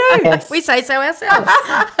 we do. Yes. We say so ourselves.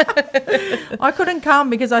 I couldn't come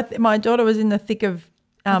because my daughter was in the thick of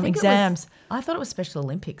exams. I thought it was Special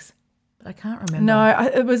Olympics. I can't remember.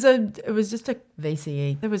 No, it was just a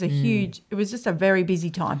VCE. There was it was just a very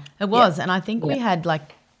busy time. It was, and I think we had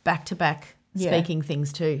like back-to-back speaking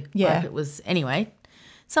things too. Yeah. Like it was, anyway.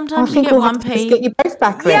 Sometimes you get one P. Get you both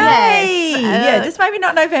back there. Yes. Just maybe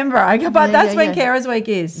not November, but that's when Carers Week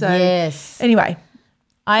is. So anyway,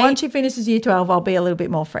 once she finishes year 12, I'll be a little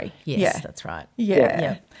bit more free. Yes, that's right.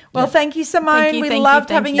 Yeah. Well, thank you, Simone. We loved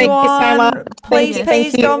having you Thank on. you so much. Please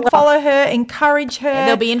go and follow her, encourage her.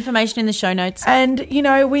 There'll be information in the show notes. And,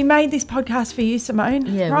 we made this podcast for you, Simone.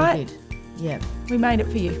 Yeah, right? we did. Yeah. We made it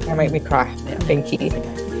for you. Don't make me cry. Yeah. Thank you.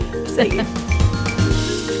 See you.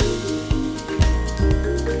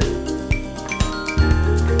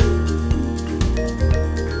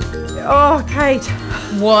 Oh, Kate.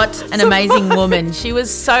 What an amazing woman. She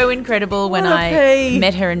was so incredible when I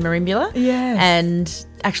met her in Merimbula. Yes. And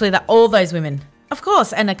actually all those women, of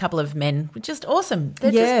course, and a couple of men were just awesome.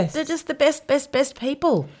 They're just the best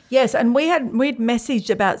people. Yes, and we'd messaged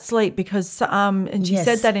about sleep because and she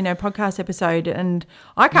said that in her podcast episode, and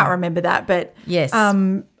I can't remember that, but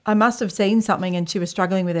I must have seen something, and she was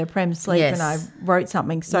struggling with her prem sleep, and I wrote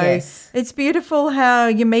something. So it's beautiful how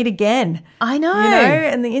you meet again. I know.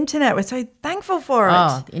 And the internet, we're so thankful for it.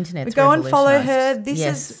 Oh, the internet's go and follow her.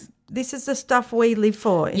 revolutionised. this is the stuff we live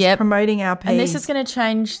for, is Yep. promoting our peas. And this is going to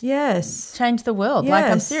change the world. Like,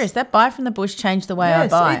 I'm Yes. serious. That buy from the bush changed the way I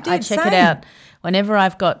Yes, buy. it did. I check it Same. out whenever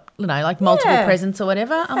I've got, like multiple Yeah. presents or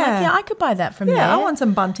whatever. I'm like, Yeah. I could buy that from there. I want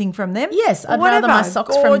some bunting from them. Yes, Or I'd rather my whatever.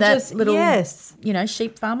 socks from Gorgeous. that little, Yes.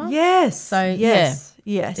 sheep farmer. Yes. So, yes.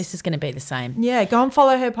 This is going to be the same. Yeah, go and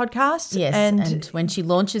follow her podcast. Yes, And when she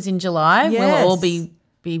launches in July, we'll Yes. all be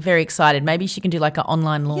very excited. Maybe she can do like an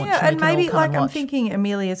online launch. yeah, and we can all maybe come like and I'm watch. thinking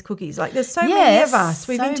Amelia's Cookies. Like there's so many Yes, of us.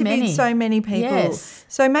 We've so interviewed many. so many people. Yes.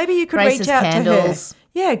 So maybe you could Grace's reach out Candles. to her.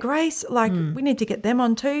 Yeah, Grace, like we need to get them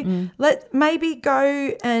on too. Let maybe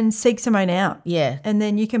go and seek Simone out. Yeah. And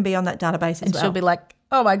then you can be on that database as And well. she'll be like,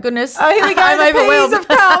 oh my goodness. Oh, here we go. I'm The peas overwhelmed. have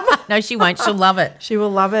come. No, she won't. She'll love it. She will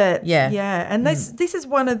love it. Yeah. Yeah. And this is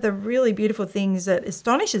one of the really beautiful things that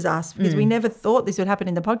astonishes us because we never thought this would happen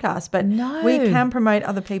in the podcast, but No. we can promote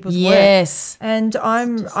other people's work. Yes. And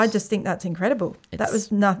I just think that's incredible. That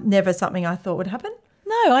was never something I thought would happen.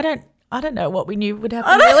 No, I don't know what we knew would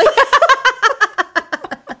happen really.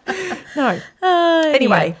 No.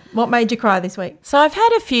 Anyway, what made you cry this week? So I've had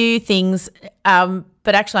a few things,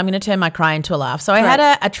 but actually I'm going to turn my cry into a laugh. So I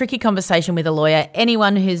had a tricky conversation with a lawyer.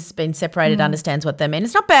 Anyone who's been separated understands what they mean.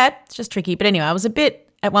 It's not bad. It's just tricky. But anyway, I was a bit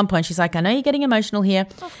 – at one point she's like, I know you're getting emotional here.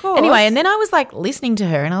 Of course. Anyway, and then I was like listening to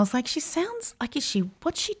her and I was like, she sounds like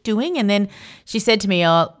what's she doing? And then she said to me,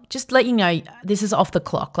 just let you know, this is off the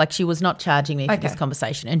clock. Like she was not charging me for this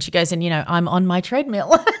conversation. And she goes, and I'm on my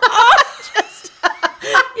treadmill.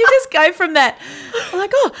 You just go from that. I'm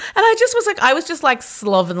like, and I was just like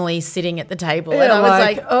slovenly sitting at the table. And I was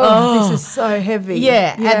like, this is so heavy.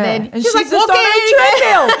 Yeah. And then she's like, just walking.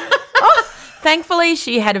 on a treadmill. Thankfully,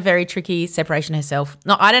 she had a very tricky separation herself.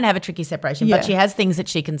 No, I don't have a tricky separation, but she has things that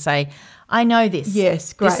she can say, I know this.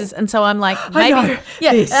 Yes, great. And so I'm like, maybe. I know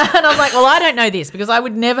this. And I'm like, well, I don't know this because I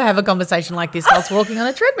would never have a conversation like this whilst walking on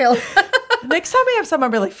a treadmill. Next time we have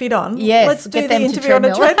someone really fit on, Yes, let's get do them the to interview on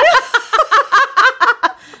a treadmill. treadmill.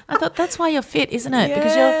 I thought that's why you're fit, isn't it?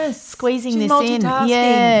 Because you're Yes. squeezing She's this in. multitasking.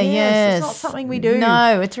 Yeah, Yes, yes. it's not something we do.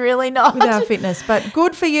 No, it's really not. With our fitness, but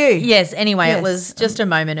good for you. Yes, anyway, Yes. it was just a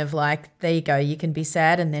moment of like, there you go, you can be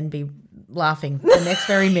sad and then be laughing the next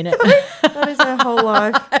very minute. That is our whole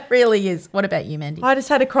life. It really is. What about you, Mandy? I just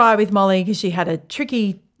had a cry with Molly because she had a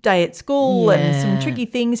tricky day at school and some Yeah. tricky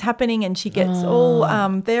things happening, and she gets all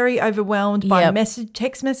very overwhelmed by Yep.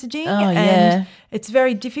 text messaging, Oh, and yeah. it's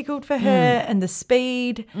very difficult for her and the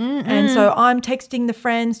speed. And so I'm texting the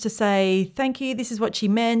friends to say thank you, this is what she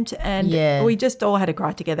meant, and Yeah. we just all had a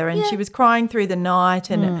cry together. And she was crying through the night,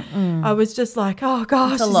 and I was just like, oh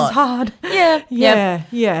gosh, this lot. is hard. Yeah. Yeah,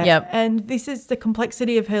 yeah. Yep. And this is the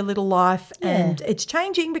complexity of her little life, and it's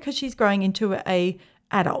changing because she's growing into a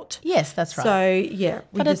adult. Yes, that's right. So yeah,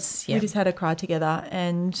 we But just had a cry together,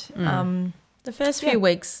 and the first few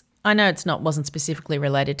weeks, I know wasn't specifically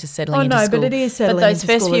related to settling into no, school. but it is settling But those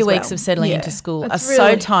into first school few as weeks well. of settling Yeah. into school are It's so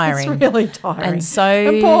really- tiring. It's really tiring. And so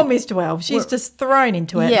and poor Miss 12, she's just thrown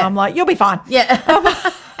into it. And Yeah. I'm like, you'll be fine.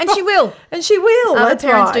 Yeah. And she will. And she will. Other That's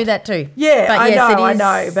parents right. do that too. Yeah, but I yes, know, it is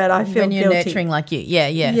I know, but I feel when you're guilty. nurturing like you. Yeah,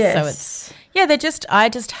 yeah. Yes. So it's I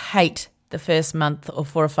just hate the first month or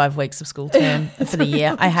 4 or 5 weeks of school term for the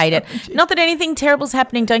year. I hate it. Not that anything terrible's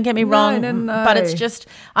happening, don't get me wrong, no. but it's just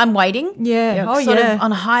I'm waiting. Yeah. Sort of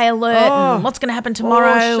on high alert and what's going to happen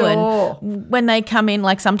tomorrow. sure. And when they come in,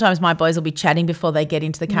 like sometimes my boys will be chatting before they get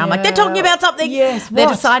into the car. I'm like, they're talking about something. Yes, They're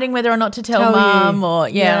what? deciding whether or not to tell Tell mum you. or,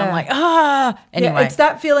 and Yeah. I'm like, Anyway. Yeah, it's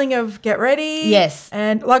that feeling of get ready. Yes.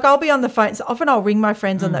 And like I'll be on the phone. So often I'll ring my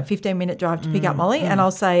friends on that 15-minute drive to pick up Molly, and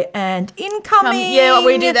I'll say, and incoming. Yeah,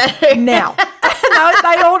 we do that. Now. And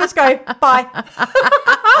they all just go, bye.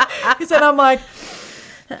 Because then I'm like,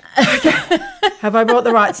 okay, have I brought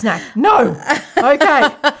the right snack? No. Okay.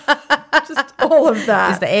 Just all of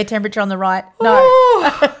that. Is the air temperature on the right? No.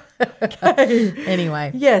 Oh, okay.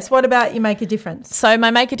 Anyway. Yes. What about you make a difference? So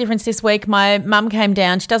my make a difference this week, my mum came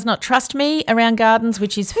down. She does not trust me around gardens,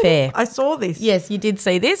 which is fair. I saw this. Yes, you did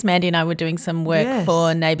see this. Mandy and I were doing some work Yes.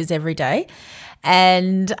 for Neighbours Every Day.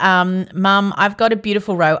 And Mum, I've got a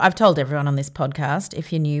beautiful row. I've told everyone on this podcast,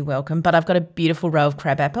 if you're new, welcome. But I've got a beautiful row of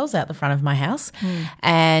crab apples out the front of my house,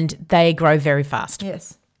 and they grow very fast.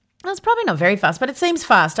 Yes. Well, it's probably not very fast, but it seems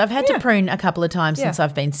fast. I've had to prune a couple of times since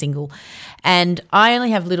I've been single, and I only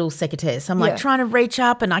have little secateurs. So I'm like trying to reach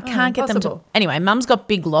up, and I can't get them to. impossible. Anyway, Mum's got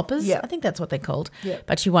big loppers. Yeah. I think that's what they're called. Yeah.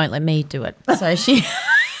 But she won't let me do it. So she.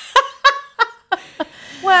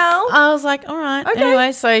 Well, I was like, all right.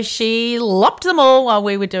 Anyway, so she lopped them all while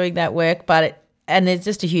we were doing that work, and there's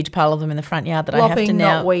just a huge pile of them in the front yard that I have to lopping,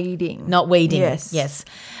 now. not weeding. Not weeding. Yes. Yes.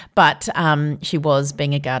 But she was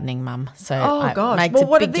being a gardening mum. So Oh, gosh. makes Well, a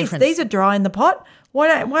what big are these? difference. These are dry in the pot. Why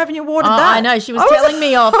haven't you watered Oh, that? I know. She was telling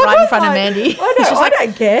me off right in front of Mandy. I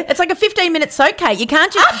don't care. It's like a 15-minute soak, Kate. You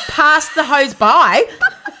can't just pass the hose by.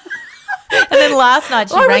 And then last night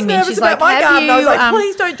she rang me and she's like, my garden. I was like, "Have you,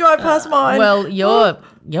 please don't drive past mine. Well, your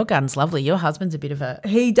garden's lovely. Your husband's a bit of a...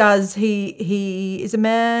 He does. He is a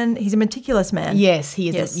man. He's a meticulous man. Yes, he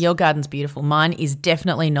is. Yes. Your garden's beautiful. Mine is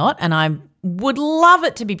definitely not, and I would love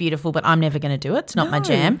it to be beautiful, but I'm never going to do it. It's not my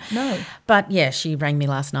jam. No. But, yeah, she rang me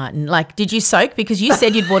last night and, like, did you soak? Because you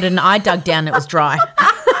said you'd watered and I dug down and it was dry.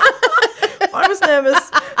 I was nervous.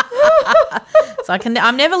 So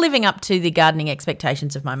I'm never living up to the gardening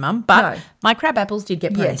expectations of my mum, but No. my crab apples did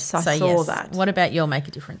get praised. Yes, I saw that. What about your Make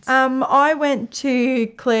a Difference? I went to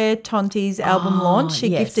Claire Tonti's album launch. She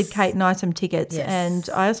yes. gifted Kate and I some tickets, Yes. and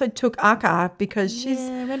I also took Akka because she's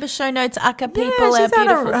remember show notes, Akka people, she's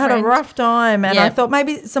our had a rough time, and Yeah. I thought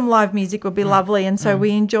maybe some live music would be lovely, and so we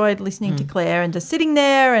enjoyed listening to Claire and just sitting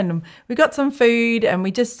there, and we got some food, and we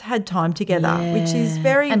just had time together, which is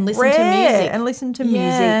very And listen rare, to music. and listen to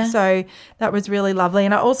Yeah. music. So that was really lovely,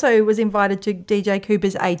 and I also was invited to DJ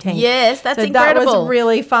Cooper's 18th. Yes, that's so incredible. That was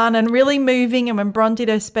really fun and really moving. And when Bron did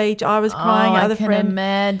her speech, I was crying. I Other can friend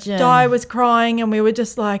imagine. Di was crying, and we were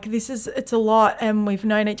just like, it's a lot. And we've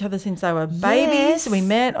known each other since they were babies. Yes. We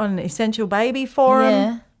met on an Essential Baby Forum.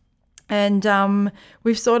 Yeah. And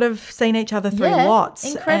we've sort of seen each other through Yeah, lots.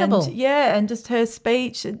 incredible. And, and just her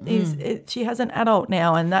speech she has an adult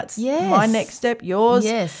now, and that's Yes. my next step, yours.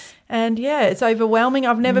 Yes. And, it's overwhelming.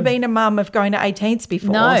 I've never been a mum of going to 18ths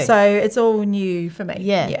before. No. So it's all new for me.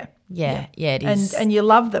 Yeah, it is. And you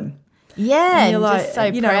love them. Yeah, And you're and just so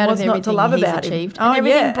proud what's of not everything to love he's about him? achieved. Oh, and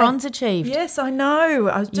everything yeah. Bron's achieved. Yes, I know.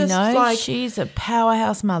 I was just like, she's a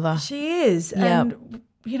powerhouse mother. she is. Yep. And,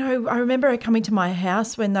 I remember her coming to my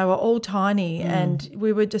house when they were all tiny and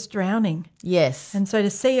we were just drowning. Yes. And so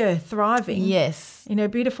to see her thriving Yes. in her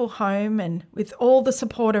beautiful home and with all the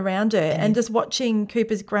support around her and just watching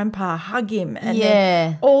Cooper's grandpa hug him and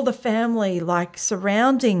then all the family like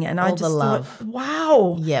surrounding, and I All just the love. thought,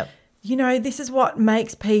 wow. Yep. This is what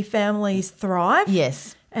makes P families thrive.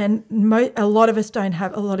 Yes. And a lot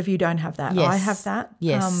of you don't have that. Yes. I have that.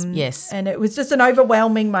 Yes, yes. And it was just an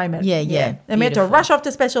overwhelming moment. Yeah. And we had to Beautiful. rush off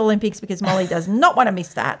to Special Olympics because Molly does not want to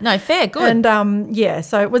miss that. No, fair, good. And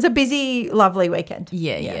so it was a busy, lovely weekend.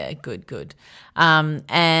 Yeah, good.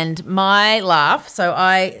 And my laugh,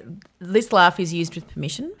 this laugh is used with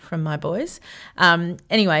permission from my boys.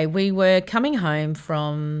 Anyway, we were coming home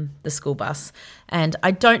from the school bus, and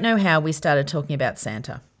I don't know how we started talking about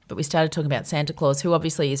Santa, but we started talking about Santa Claus, who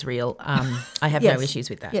obviously is real. I have no issues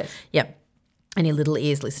with that. Yes. Yep. Any little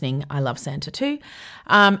ears listening, I love Santa too.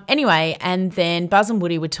 Anyway, and then Buzz and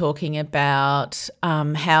Woody were talking about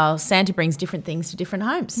how Santa brings different things to different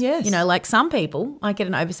homes. Yes. Like some people might get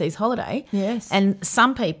an overseas holiday. Yes. And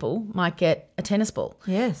some people might get a tennis ball.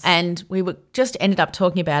 Yes. And we just ended up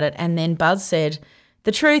talking about it, and then Buzz said,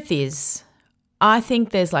 the truth is, I think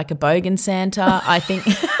there's like a bogan Santa. I think...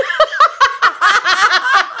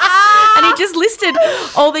 And he just listed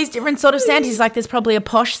all these different sort of Santas. He's like, there's probably a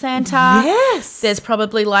posh Santa. Yes. There's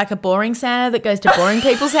probably like a boring Santa that goes to boring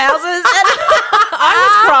people's houses. And I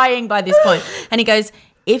was crying by this point. And he goes,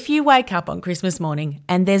 if you wake up on Christmas morning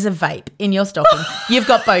and there's a vape in your stocking, you've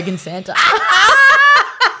got bogan Santa.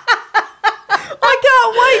 I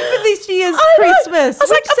can't wait for this year's Christmas. I was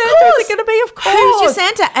like, of Santa course. is it going to be? Of course. Who's your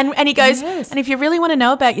Santa? And he goes, Yes. and if you really want to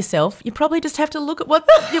know about yourself, you probably just have to look at what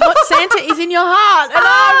Santa is in your heart. And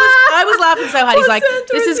I was laughing so hard. He's like, Santa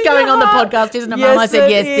this is is in going your on the heart. podcast, isn't it, Yes, Mum? I said,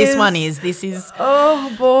 it yes, this is. one is. This is.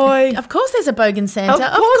 Oh, boy. Of course there's a bogan Santa. Of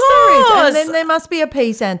course there is. And then there must be a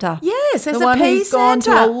P Santa. Yes, there's the a one P who's gone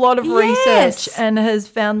Santa. to a lot of Yes. research and has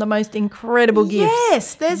found the most incredible gifts.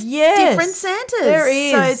 Yes, there's different Santas. There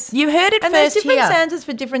is. So you heard it And there's first different here. Santas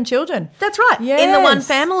for different children. That's right. In the one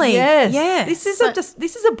family. Yes. Yeah. This is a book.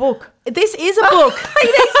 This is a book. He needs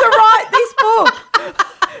to write this book.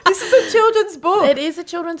 This is a children's book. It is a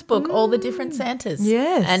children's book, all the different Santas.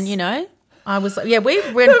 Yes. And, I was like, we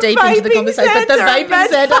went deep into the vaping conversation, but the Santa, vaping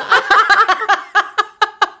imagine. Santa.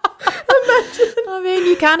 I mean,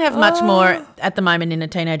 you can't have much more at the moment in a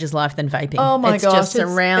teenager's life than vaping. Oh, my it's gosh. just It's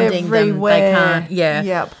surrounding them. everywhere. They can't. Yeah.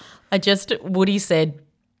 Yep. Woody said,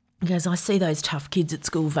 he goes, I see those tough kids at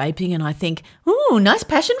school vaping and I think, ooh, nice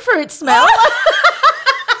passion fruit smell.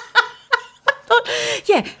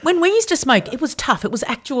 Yeah, when we used to smoke, it was tough. It was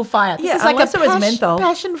actual fire. This Yeah, is like unless a it was menthol.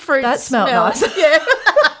 passion fruit That smelled smell. nice. Yeah.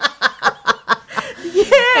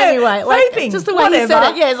 Yeah. Anyway, vaping. just the way you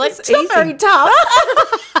said it. Yeah, it's like, it's not easy. very tough.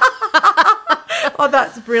 Oh,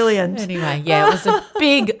 that's brilliant. Anyway, yeah, it was a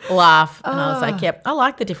big laugh. And I was like, yep, I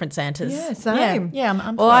like the different Santas. Yeah, same. Yeah,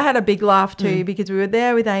 I'm well, for I it. had a big laugh too because we were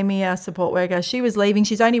there with Amy, our support worker. She was leaving.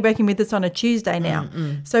 She's only working with us on a Tuesday now.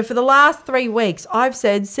 So for the last 3 weeks, I've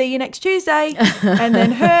said, see you next Tuesday. And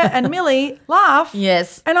then her and Millie laugh.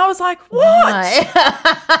 Yes. And I was like, what?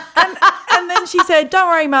 And then she said, don't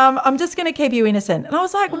worry, Mum, I'm just going to keep you innocent. And I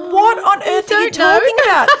was like, what on earth are you talking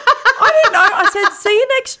about? I don't know. I said,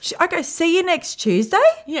 see you next Tuesday?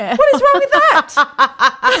 Yeah. What is wrong with that?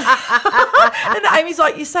 And Amy's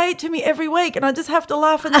like, you say it to me every week and I just have to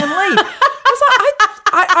laugh and then leave. I was like,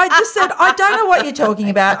 I just said, I don't know what you're talking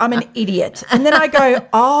about. I'm an idiot. And then I go,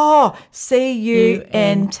 oh,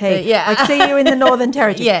 C-U-N-T. Yeah. Like see you in the Northern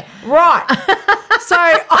Territory. Yeah. Right. So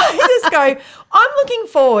I just go, I'm looking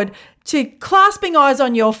forward to clasping eyes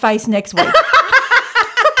on your face next week.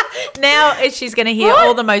 Now she's going to hear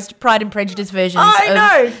all the most Pride and Prejudice versions of See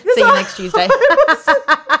You Next Tuesday.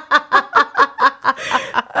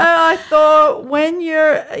 I thought when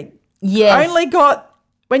you've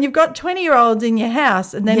got 20-year-olds in your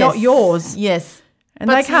house and they're not yours. Yes. And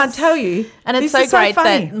they can't tell you. And it's so great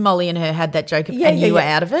that Molly and her had that joke and you were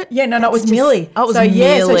out of it. Yeah, no, it was Millie. Oh, it was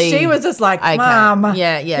Millie. So Millie. she was just like, Okay. Mum,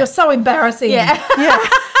 Yeah. you're so embarrassing. Yeah. Yeah.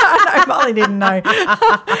 I know, Molly didn't know.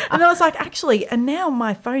 And I was like, actually, and now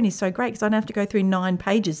my phone is so great because I don't have to go through 9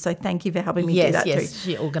 pages. So thank you for helping me do that too. Yes,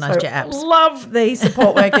 she organised your apps. Love these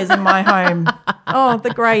support workers in my home. Oh, the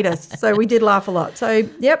greatest. So we did laugh a lot. So,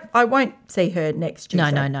 yep, I won't see her next Tuesday.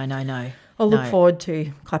 No. I'll look forward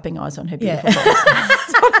to clapping eyes on her beautiful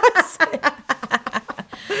face.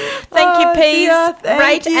 Thank you, Peas. Dear, thank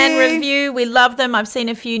Rate you. and review. We love them. I've seen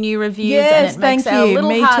a few new reviews Yes, and it makes thank our you. little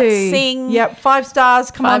Me hearts too. sing. Yep, 5 stars.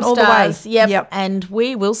 Come 5 on, all stars. the way. Yep. And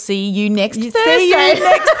we will see you next Thursday. See you next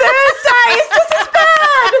Thursday. It's just as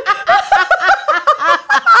bad.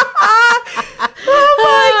 Oh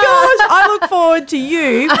my gosh. I look forward to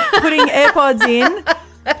you putting AirPods in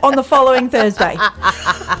on the following Thursday.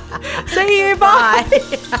 See you.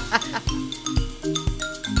 Bye.